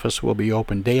clerk's office will be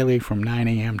open daily from 9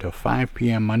 a.m. to 5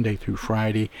 p.m. Monday through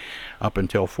Friday, up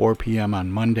until 4 p.m. on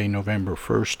Monday, November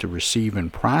 1st, to receive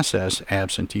and process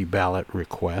absentee ballot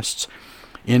requests.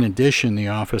 In addition, the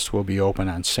office will be open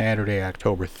on Saturday,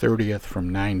 October 30th from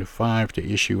 9 to 5 to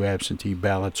issue absentee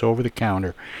ballots over the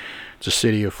counter to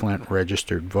City of Flint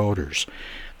registered voters.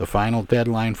 The final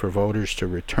deadline for voters to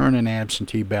return an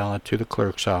absentee ballot to the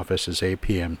clerk's office is 8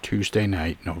 p.m. Tuesday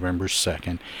night, November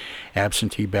 2nd.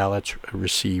 Absentee ballots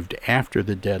received after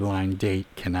the deadline date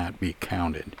cannot be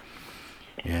counted.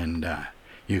 And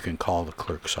you can call the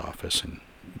clerk's office and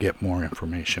get more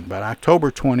information. But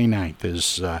October 29th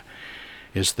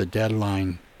is the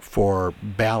deadline for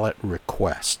ballot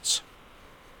requests.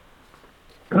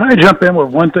 Can I jump in with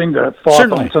one thing to follow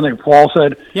up on something Paul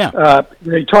said? Yeah.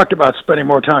 He talked about spending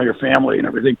more time with your family and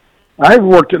everything. I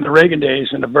worked in the Reagan days,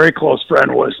 and a very close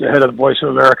friend was the head of the Voice of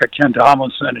America, Ken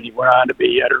Tomlinson, and he went on to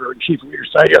be editor-in-chief of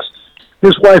Leader's Digest.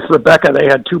 His wife, Rebecca, they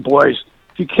had 2 boys.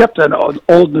 She kept an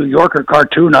old New Yorker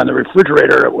cartoon on the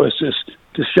refrigerator. It was this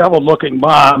disheveled-looking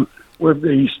mom with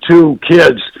these 2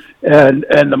 kids, and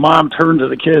the mom turned to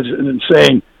the kids and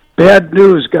saying, "Bad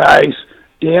news, guys.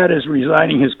 Dad is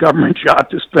resigning his government job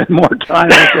to spend more time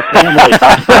with the family."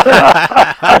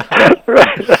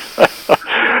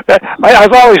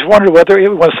 I've always wondered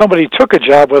whether, when somebody took a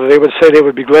job, whether they would say they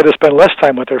would be glad to spend less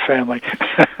time with their family.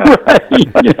 Right,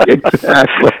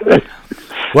 exactly.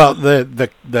 Well,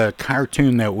 the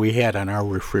cartoon that we had on our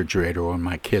refrigerator when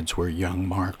my kids were young,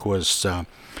 Mark, was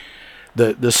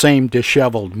the same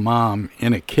disheveled mom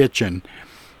in a kitchen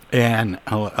and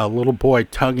a little boy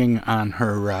tugging on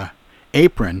her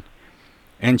apron,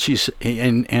 and she's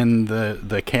and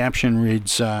the caption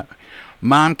reads,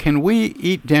 "Mom, can we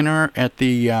eat dinner at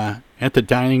the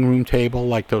dining room table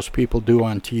like those people do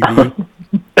on TV?"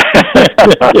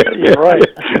 You're right.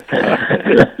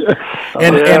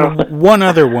 And one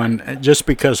other one, just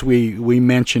because we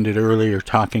mentioned it earlier,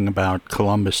 talking about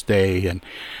Columbus Day and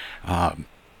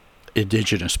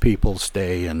Indigenous Peoples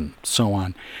Day and so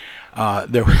on.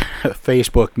 There was a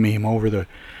Facebook meme over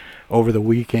the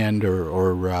weekend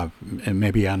or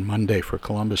maybe on Monday for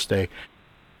Columbus Day.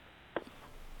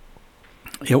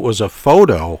 It was a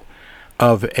photo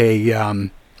of a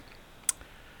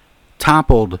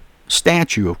toppled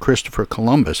statue of Christopher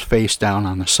Columbus face down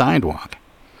on the sidewalk.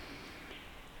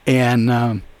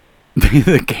 And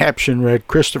the caption read,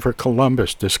 "Christopher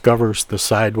Columbus discovers the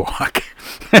sidewalk."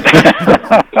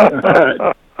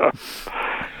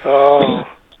 Oh.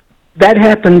 That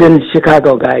happened in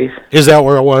Chicago, guys. Is that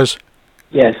where it was?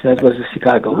 Yes, that was in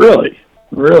Chicago. Really?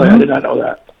 Really? I did not know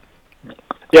that.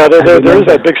 Yeah, there is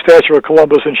that big statue of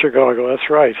Columbus in Chicago. That's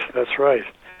right. That's right.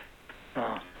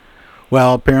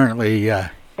 Well, apparently...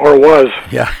 or was.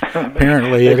 Yeah,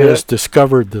 apparently it has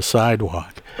discovered the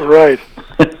sidewalk. Right.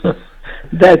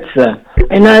 That's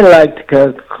and I liked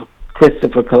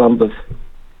Christopher Columbus.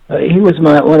 He was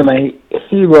one of my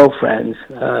hero friends.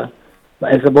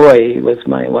 As a boy, he was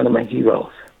one of my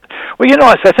heroes. Well, you know,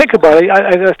 as I think about it,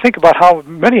 I think about how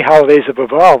many holidays have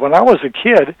evolved. When I was a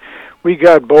kid, we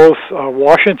got both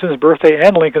Washington's birthday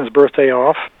and Lincoln's birthday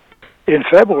off in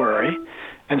February,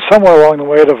 and somewhere along the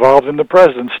way it evolved into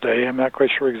President's Day. I'm not quite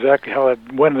sure exactly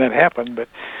when that happened, but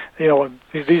you know,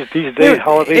 these days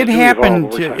holidays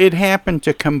It happened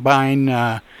to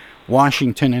combine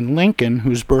Washington and Lincoln,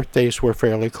 whose birthdays were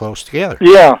fairly close together.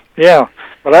 Yeah.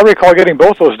 But I recall getting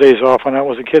both those days off when I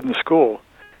was a kid in school.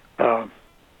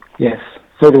 Yes,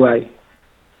 so do I.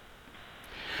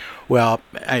 Well,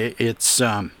 I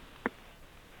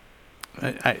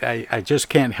just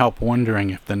can't help wondering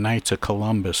if the Knights of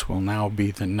Columbus will now be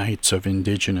the Knights of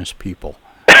Indigenous People.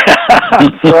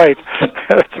 That's right.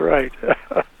 That's right.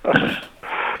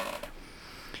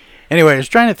 Anyway, I was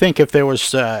trying to think if there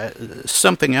was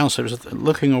something else. I was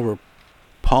looking over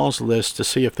Paul's list to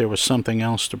see if there was something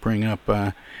else to bring up.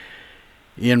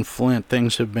 In Flint,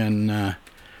 things have been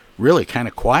really kind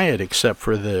of quiet, except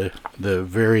for the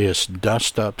various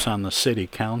dust-ups on the city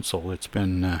council. It's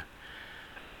been...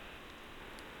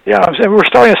 Yeah, we're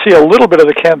starting to see a little bit of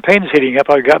the campaigns heating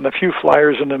up. I've gotten a few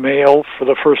flyers in the mail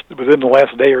within the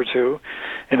last day or two,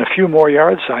 and a few more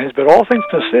yard signs. But all things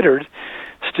considered,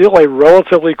 still a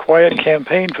relatively quiet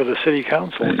campaign for the city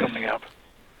council coming up.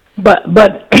 But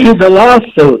the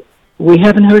lawsuit, we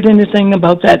haven't heard anything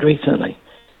about that recently.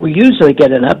 We usually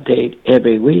get an update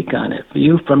every week on it.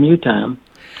 From you, Tom.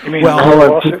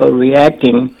 How are people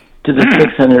reacting to the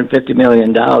 $650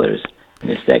 million?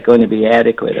 Is that going to be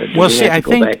adequate? Or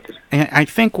I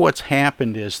think what's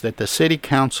happened is that the city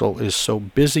council is so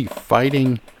busy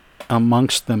fighting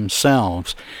amongst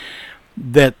themselves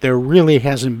that there really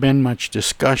hasn't been much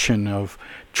discussion of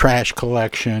trash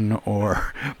collection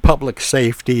or public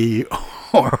safety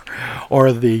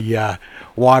or the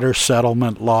water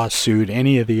settlement lawsuit,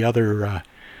 any of the other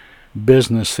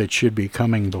business that should be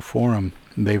coming before them.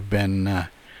 They've been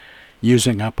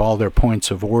using up all their points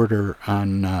of order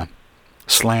on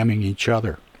slamming each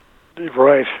other.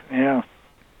 Right, yeah.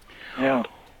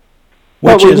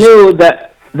 We knew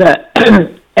that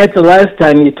at the last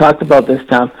time you talked about this,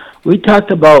 Tom, we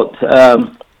talked about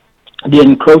the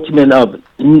encroachment of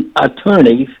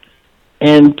attorneys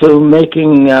into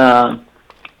making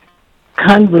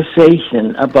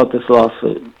conversation about this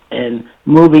lawsuit and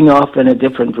moving off in a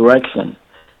different direction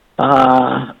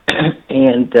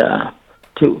and to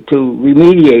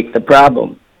remediate the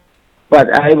problem.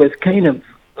 But I was kind of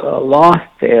lost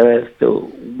there as to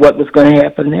what was going to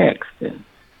happen next. And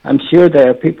I'm sure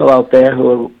there are people out there who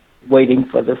are waiting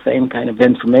for the same kind of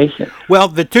information. Well,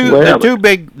 the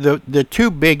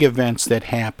two big events that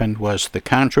happened was the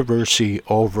controversy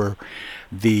over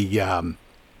the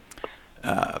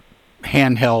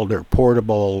handheld or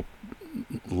portable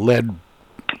lead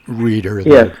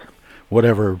reader,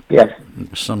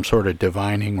 some sort of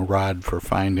divining rod for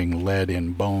finding lead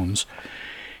in bones,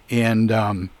 and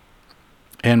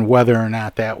whether or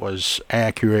not that was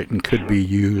accurate and could be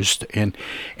used, and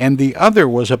the other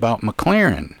was about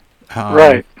McLaren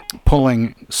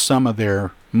pulling some of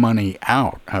their money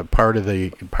out. Part of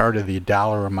the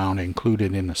dollar amount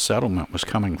included in the settlement was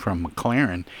coming from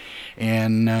McLaren,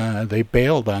 and they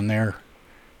bailed on their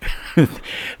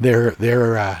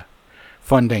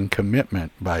funding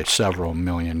commitment by several $1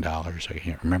 million. I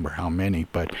can't remember how many,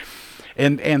 but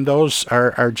and those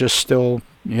are just still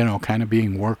kind of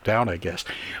being worked out, I guess.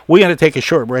 We got to take a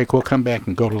short break. We'll come back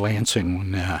and go to Lansing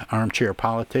when Armchair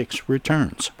Politics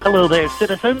returns. Hello there,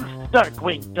 citizens.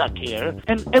 Darkwing Duck here,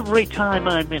 and every time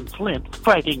I'm in Flint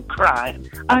fighting crime,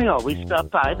 I always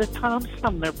stop by the Tom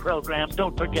Sumner program.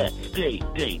 Don't forget, stay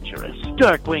dangerous.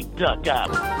 Darkwing Duck out.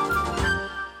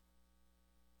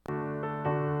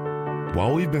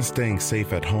 While we've been staying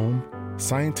safe at home,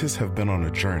 scientists have been on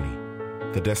a journey.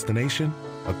 The destination?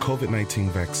 A COVID-19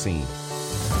 vaccine.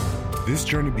 This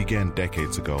journey began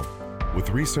decades ago with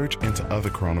research into other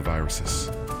coronaviruses.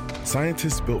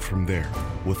 Scientists built from there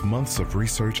with months of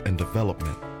research and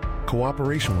development,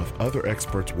 cooperation with other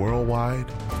experts worldwide,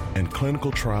 and clinical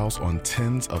trials on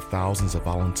tens of thousands of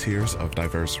volunteers of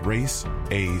diverse race,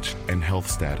 age, and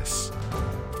health status.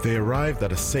 They arrived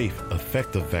at a safe,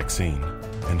 effective vaccine,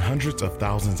 and hundreds of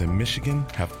thousands in Michigan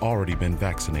have already been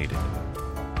vaccinated.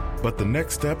 But the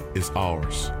next step is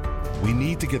ours. We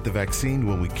need to get the vaccine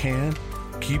when we can,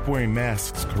 keep wearing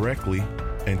masks correctly,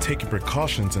 and taking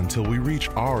precautions until we reach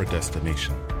our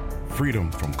destination, freedom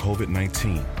from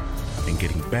COVID-19, and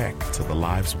getting back to the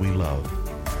lives we love.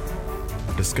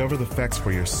 Discover the facts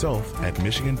for yourself at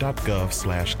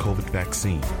michigan.gov/COVID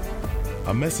vaccine.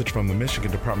 A message from the Michigan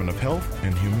Department of Health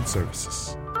and Human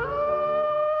Services.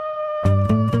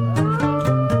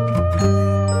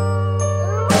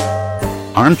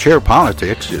 Armchair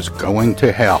Politics is going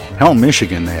to hell,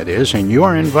 Michigan that is, and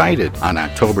you're invited. On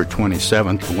October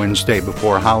 27th, Wednesday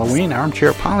before Halloween,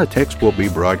 Armchair Politics will be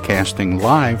broadcasting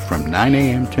live from 9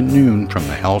 a.m. to noon from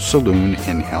the Hell Saloon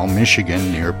in Hell,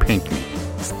 Michigan near Pinckney.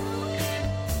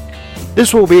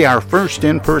 This will be our first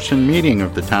in-person meeting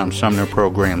of the Tom Sumner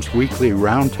Program's weekly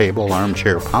roundtable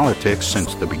Armchair Politics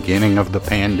since the beginning of the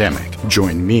pandemic.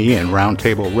 Join me and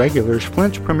roundtable regulars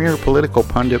Flint's premier political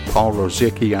pundit Paul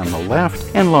Rosicki on the left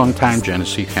and longtime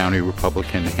Genesee County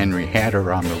Republican Henry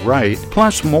Hatter on the right,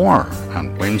 plus more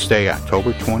on Wednesday,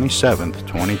 October 27th,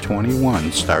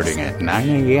 2021, starting at 9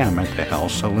 a.m. at the Hell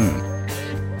Saloon.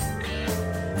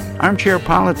 Armchair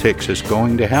Politics is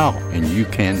going to hell, and you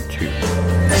can too.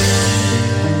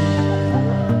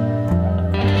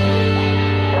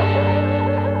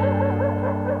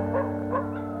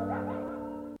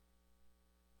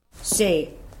 Say,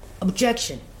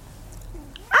 objection.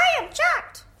 I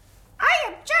object. I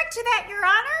object to that, Your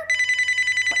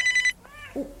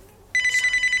Honor.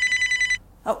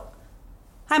 Oh,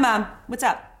 hi, Mom. What's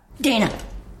up? Dana,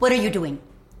 what are you doing?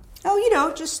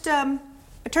 Oh, just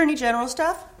Attorney General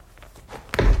stuff.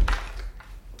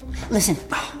 Listen,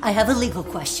 I have a legal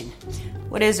question.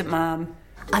 What is it, Mom?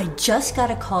 I just got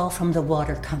a call from the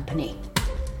water company.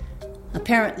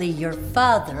 Apparently, your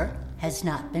father has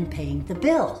not been paying the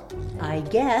bill. I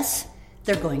guess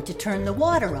they're going to turn the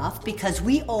water off because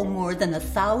we owe more than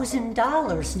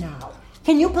 $1,000 now.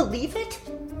 Can you believe it?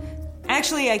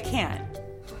 Actually, I can't.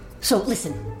 So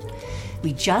listen,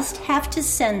 we just have to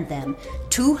send them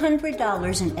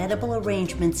 $200 in Edible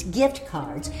Arrangements gift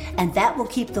cards, and that will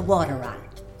keep the water on.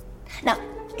 Now,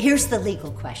 here's the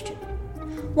legal question.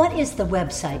 What is the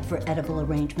website for Edible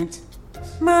Arrangements?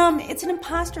 Mom, it's an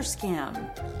imposter scam.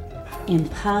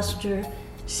 Imposter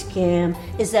scam.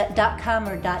 Is that .com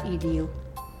or .edu?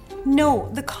 No,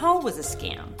 the call was a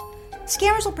scam.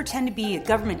 Scammers will pretend to be a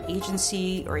government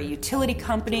agency or a utility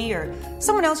company or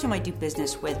someone else you might do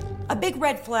business with. A big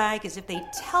red flag is if they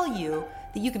tell you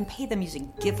that you can pay them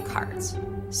using gift cards.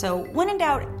 So when in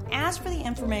doubt, ask for the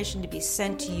information to be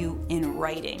sent to you in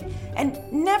writing. And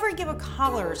never give a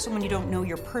caller or someone you don't know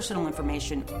your personal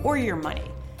information or your money.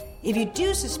 If you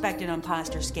do suspect an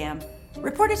imposter scam,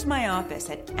 report it to my office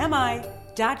at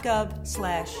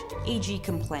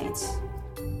mi.gov/agcomplaints.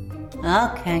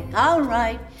 Okay, all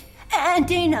right. And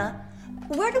Dana,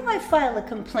 where do I file a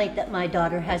complaint that my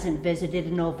daughter hasn't visited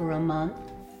in over a month?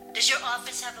 Does your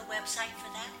office have a website for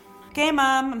that? Okay,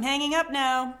 Mom, I'm hanging up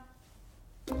now.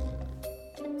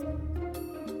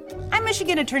 I'm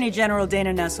Michigan Attorney General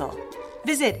Dana Nessel.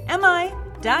 Visit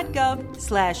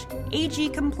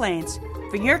mi.gov/agcomplaints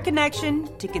for your connection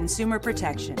to consumer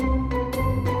protection.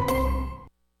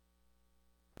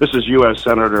 This is U.S.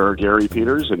 Senator Gary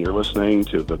Peters, and you're listening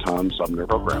to the Tom Sumner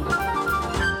Program.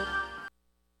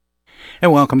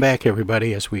 And welcome back,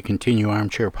 everybody, as we continue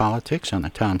Armchair Politics on the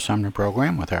Tom Sumner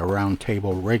Program with our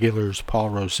roundtable regulars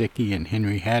Paul Rosicki and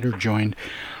Henry Hatter, joined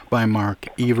by Mark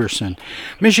Everson.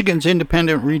 Michigan's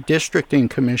Independent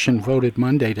Redistricting Commission voted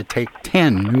Monday to take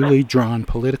 10 newly drawn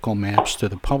political maps to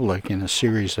the public in a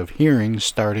series of hearings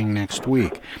starting next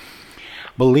week,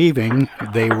 believing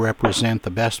they represent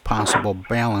the best possible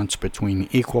balance between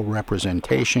equal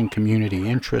representation, community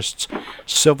interests,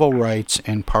 civil rights,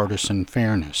 and partisan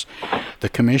fairness. The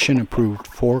commission approved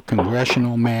 4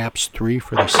 congressional maps, 3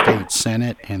 for the state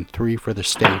Senate and 3 for the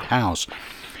state House.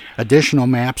 Additional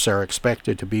maps are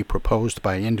expected to be proposed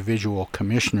by individual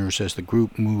commissioners as the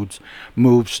group moves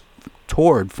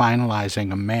toward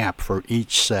finalizing a map for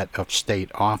each set of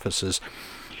state offices.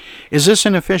 Is this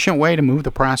an efficient way to move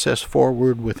the process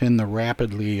forward within the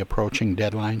rapidly approaching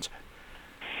deadlines?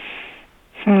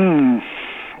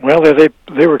 Well, they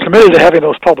were committed to having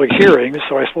those public hearings,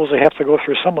 so I suppose they have to go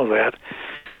through some of that.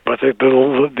 But the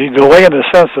delay in the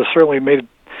census certainly made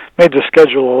the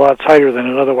schedule a lot tighter than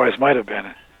it otherwise might have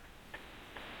been.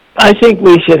 I think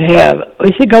we should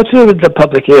go through with the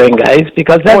public hearing, guys,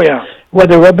 because where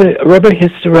the rubber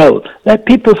hits the road. Let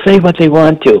people say what they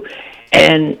want to.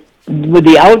 And with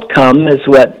the outcome is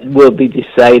what will be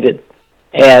decided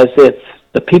as if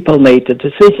the people made the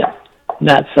decision,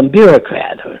 not some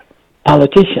bureaucrat or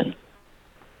politician.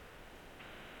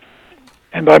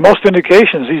 And by most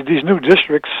indications, these new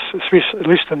districts, at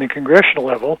least in the congressional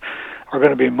level, are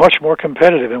going to be much more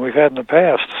competitive than we've had in the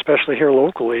past, especially here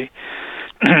locally.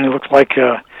 It looks like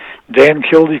Dan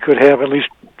Kildee could have at least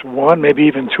one, maybe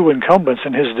even two incumbents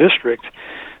in his district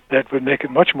that would make it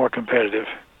much more competitive.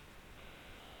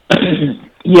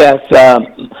 Yes,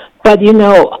 but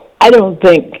I don't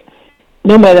think,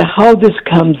 no matter how this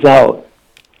comes out,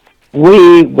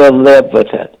 we will live with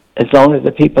it as long as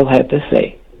the people have to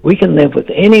say. We can live with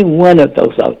any one of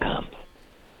those outcomes,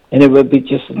 and it would be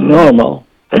just normal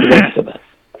for the rest of us.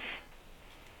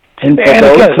 And again,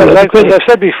 as I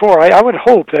said before, I would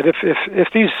hope that if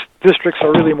these districts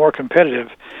are really more competitive,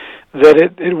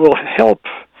 that it will help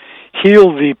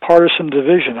heal the partisan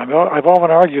division. I've often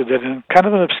argued that in kind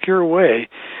of an obscure way,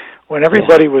 when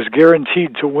everybody was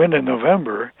guaranteed to win in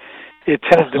November, it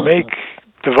tended to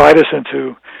divide us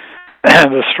into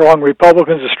the strong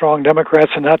Republicans, the strong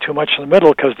Democrats, and not too much in the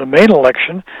middle, because the main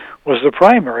election was the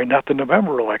primary, not the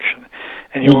November election.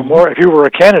 And you were more, if you were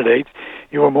a candidate,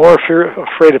 you were more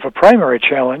afraid of a primary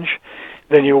challenge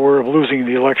than you were of losing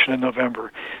the election in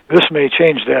November. This may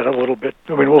change that a little bit.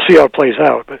 I mean, we'll see how it plays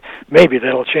out, but maybe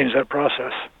that'll change that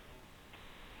process.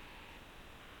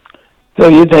 So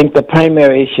you think the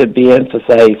primary should be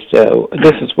emphasized?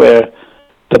 This is where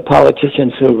the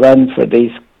politicians who run for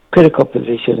these critical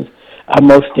positions are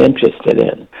most interested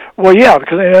in. Well, yeah,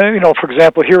 because for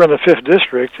example, here in the 5th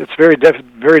district, it's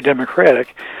very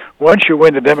Democratic. Once you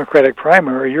win the Democratic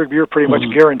primary, you're pretty much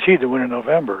guaranteed to win in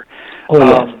November.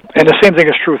 And the same thing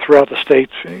is true throughout the state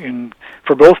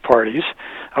for both parties.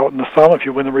 Out in the thumb, if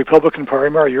you win the Republican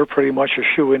primary, you're pretty much a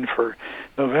shoo-in for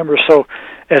November. So,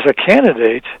 as a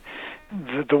candidate,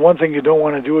 the one thing you don't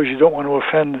want to do is you don't want to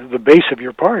offend the base of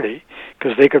your party,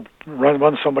 because they could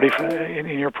run somebody in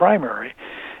your primary.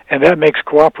 And that makes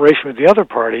cooperation with the other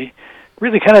party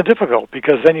really kind of difficult,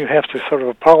 because then you have to sort of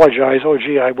apologize, oh,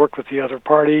 gee, I worked with the other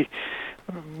party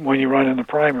when you run in the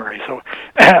primary. So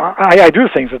I do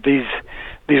think that these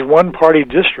one-party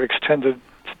districts tend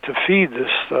to feed this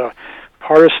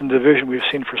partisan division we've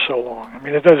seen for so long. I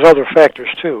mean, there's other factors,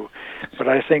 too. But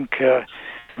I think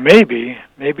maybe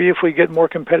if we get more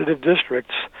competitive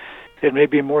districts, it may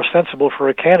be more sensible for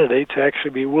a candidate to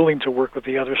actually be willing to work with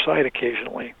the other side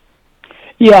occasionally.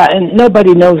 Yeah, and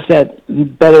nobody knows that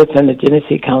better than the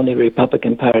Genesee County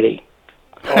Republican Party.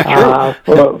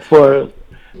 For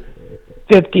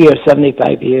 50 or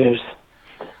 75 years.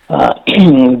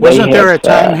 Wasn't there a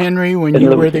time, Henry, when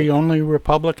you were the only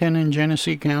Republican in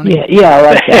Genesee County? Yeah,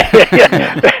 like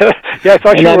that. Yeah, I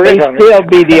thought and you were I may still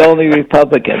be the only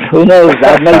Republican. Who knows?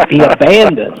 I might be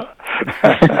abandoned.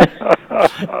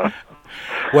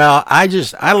 Well,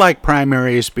 I like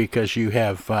primaries because you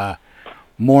have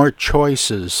more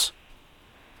choices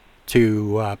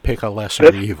to pick a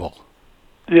lesser evil.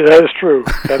 Yeah, that is true.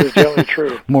 That is generally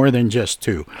true. More than just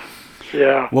two.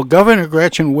 Yeah. Well, Governor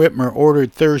Gretchen Whitmer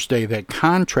ordered Thursday that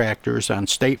contractors on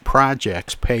state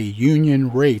projects pay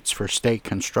union rates for state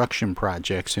construction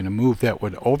projects in a move that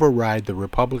would override the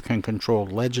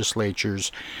Republican-controlled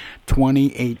legislature's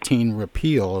 2018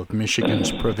 repeal of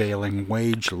Michigan's prevailing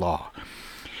wage law.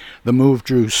 The move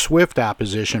drew swift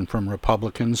opposition from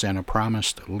Republicans and a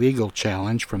promised legal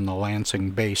challenge from the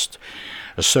Lansing-based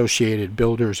Associated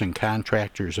Builders and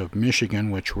Contractors of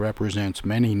Michigan, which represents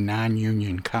many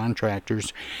non-union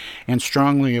contractors and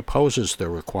strongly opposes the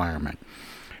requirement.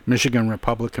 Michigan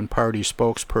Republican Party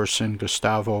spokesperson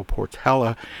Gustavo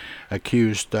Portella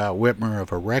accused Whitmer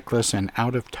of a reckless and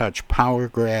out-of-touch power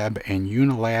grab and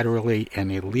unilaterally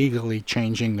and illegally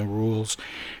changing the rules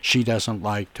she doesn't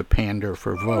like to pander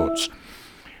for votes.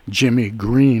 Jimmy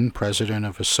Green, president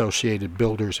of Associated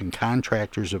Builders and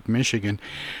Contractors of Michigan,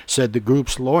 said the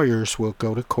group's lawyers will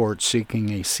go to court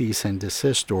seeking a cease and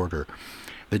desist order.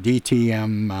 The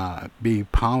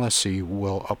DTMB policy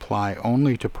will apply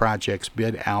only to projects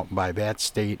bid out by that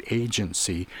state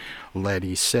agency,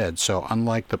 Leddy said. So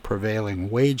unlike the prevailing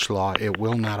wage law, it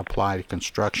will not apply to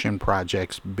construction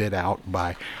projects bid out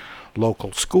by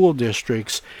local school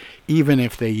districts, even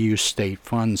if they use state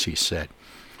funds, he said.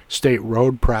 State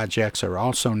road projects are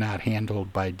also not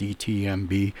handled by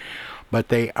DTMB, but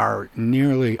they are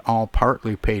nearly all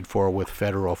partly paid for with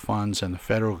federal funds, and the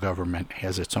federal government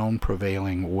has its own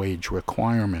prevailing wage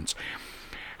requirements.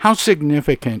 How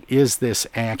significant is this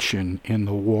action in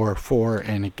the war for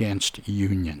and against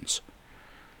unions?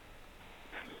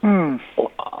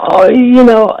 Oh,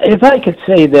 if I could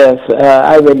say this,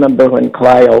 I remember when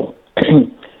Clio,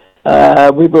 we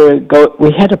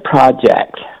had a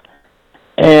project,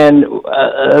 and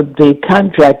the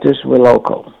contractors were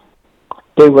local.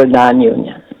 They were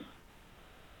non-union.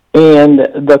 And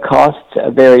the cost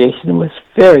variation was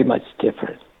very much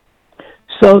different.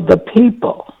 So the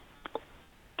people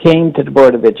came to the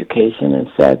Board of Education and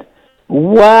said,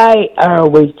 why are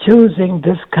we choosing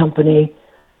this company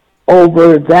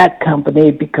over that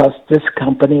company because this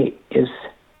company is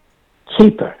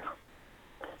cheaper?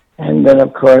 And then,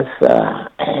 of course, the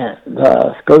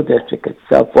school district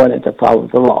itself wanted to follow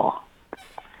the law.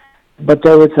 But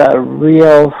there was a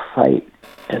real fight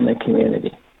in the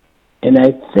community. And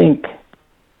I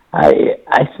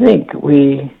think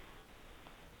we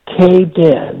caved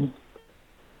in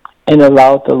and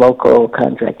allowed the local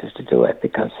contractors to do it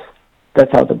because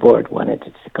that's how the board wanted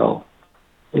it to go.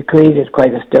 It created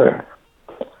quite a stir.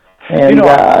 And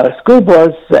school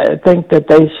boards think that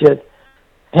they should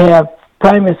have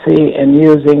primacy in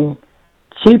using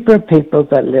cheaper people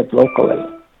that live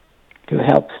locally to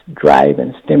help drive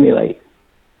and stimulate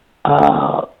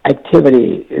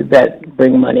activity that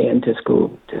bring money into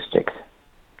school districts.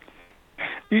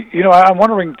 I'm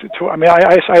wondering, I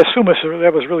assume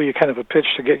that was really kind of a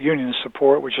pitch to get union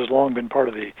support, which has long been part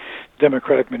of the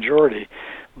Democratic majority.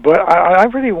 But I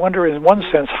really wonder, in one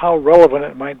sense, how relevant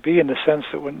it might be in the sense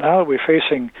that now that we're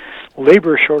facing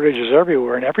labor shortages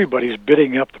everywhere and everybody's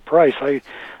bidding up the price. I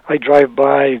drive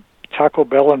by Taco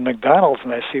Bell and McDonald's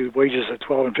and I see wages at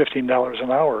 $12 and $15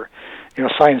 an hour.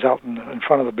 Signs out in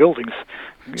front of the buildings.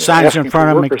 Signs in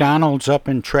front of McDonald's up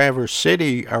in Traverse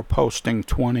City are posting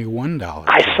 $21.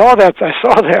 I saw that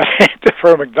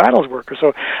for a McDonald's worker.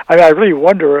 So I really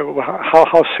wonder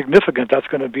how significant that's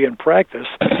going to be in practice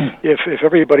if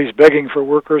everybody's begging for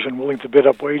workers and willing to bid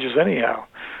up wages anyhow.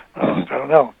 I don't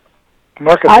know.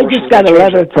 I just got a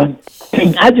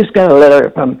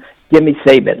letter from Jimmy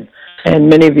Sabin, and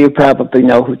many of you probably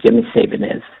know who Jimmy Sabin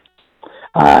is.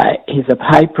 He's a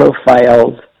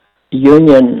high-profile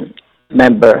union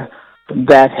member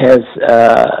that has,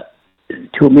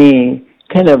 to me,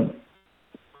 kind of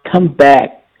come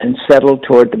back and settled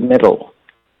toward the middle.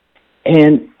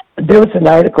 And there was an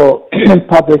article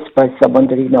published by someone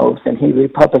that he knows, and he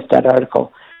republished that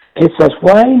article. It says,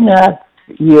 why not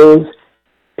use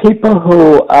people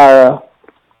who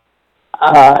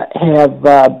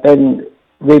have been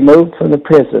removed from the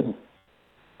prison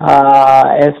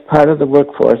as part of the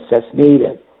workforce that's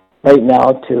needed right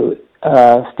now to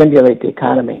stimulate the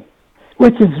economy,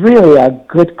 which is really a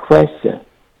good question.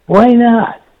 Why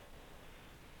not?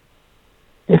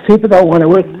 If people don't want to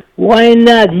work, why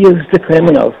not use the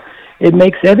criminals? It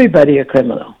makes everybody a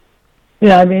criminal.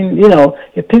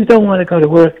 If people don't want to go to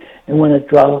work and want to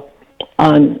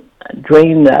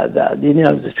drain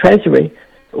the treasury,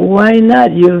 why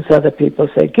not use other people?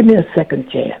 Say, give me a second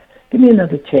chance, give me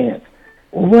another chance.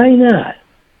 Why not?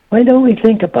 Why don't we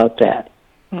think about that?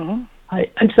 Mm-hmm. I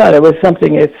thought it was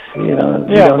something. It's you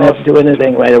don't have to do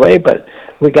anything right away, but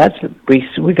we got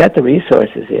the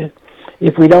resources here.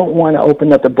 If we don't want to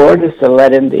open up the borders to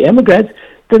let in the immigrants,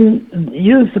 then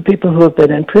use the people who have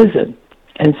been in prison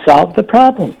and solve the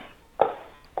problem.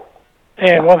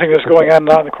 And one thing that's going on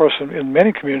now, of course, in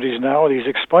many communities now, are these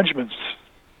expungement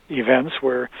events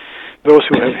where those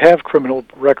who have criminal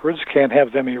records can't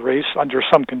have them erased under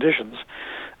some conditions.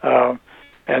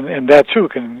 And that, too,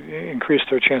 can increase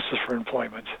their chances for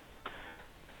employment.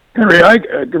 Henry, I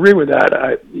agree with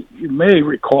that. You may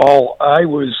recall I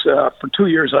was, for 2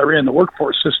 years, I ran the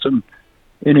workforce system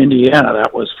in Indiana.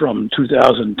 That was from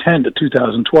 2010 to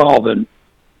 2012, and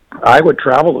I would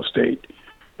travel the state,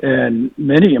 and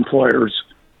many employers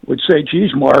would say,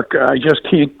 geez, Mark, I just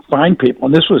can't find people.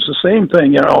 And this was the same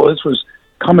thing, this was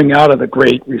coming out of the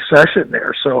Great Recession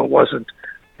there, so it wasn't,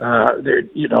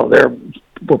 there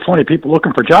were plenty of people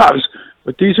looking for jobs,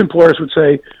 but these employers would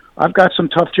say, I've got some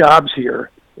tough jobs here.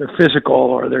 They're physical,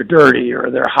 or they're dirty, or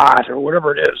they're hot, or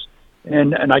whatever it is,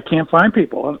 and I can't find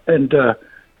people. And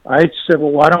I said,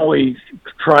 well, why don't we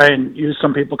try and use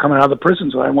some people coming out of the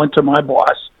prisons? And I went to my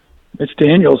boss, Mitch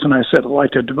Daniels, and I said, I'd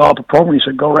like to develop a program. He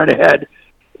said, go right ahead.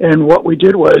 And what we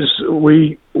did was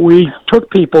we took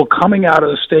people coming out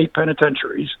of the state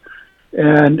penitentiaries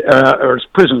and or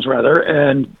prisons rather,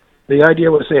 and the idea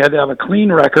was they had to have a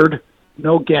clean record,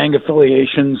 no gang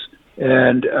affiliations,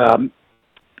 and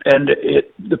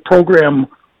the program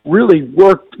really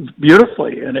worked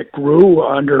beautifully, and it grew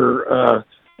under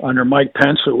Mike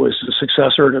Pence, who was the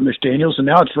successor to Mitch Daniels, and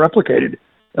now it's replicated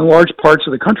in large parts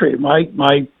of the country.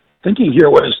 My thinking here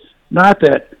was not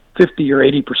that 50 or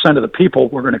 80% of the people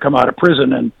were going to come out of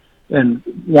prison and and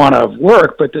want to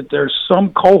work, but that there's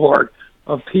some cohort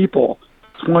of people,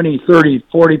 20, 30,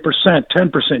 40%,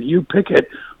 10%, you pick it,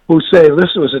 who say,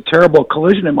 this was a terrible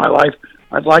collision in my life,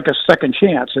 I'd like a second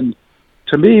chance. And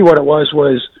to me, what it was,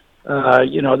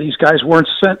 these guys weren't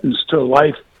sentenced to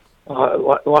life.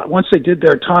 Once they did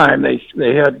their time,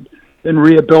 they had been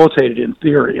rehabilitated in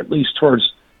theory, at least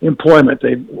towards employment.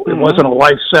 It wasn't a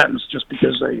life sentence just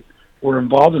because they were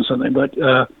involved in something. But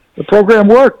the program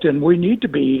worked, and we need to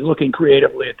be looking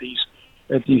creatively at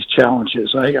these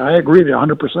challenges. I agree with you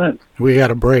 100%. We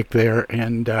got a break there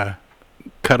and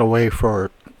cut away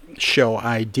for show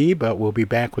ID, but we'll be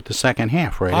back with the second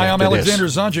half right Hi, after I'm this.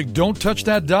 Alexander Zonjic. Don't touch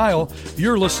that dial.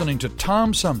 You're listening to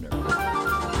Tom Sumner.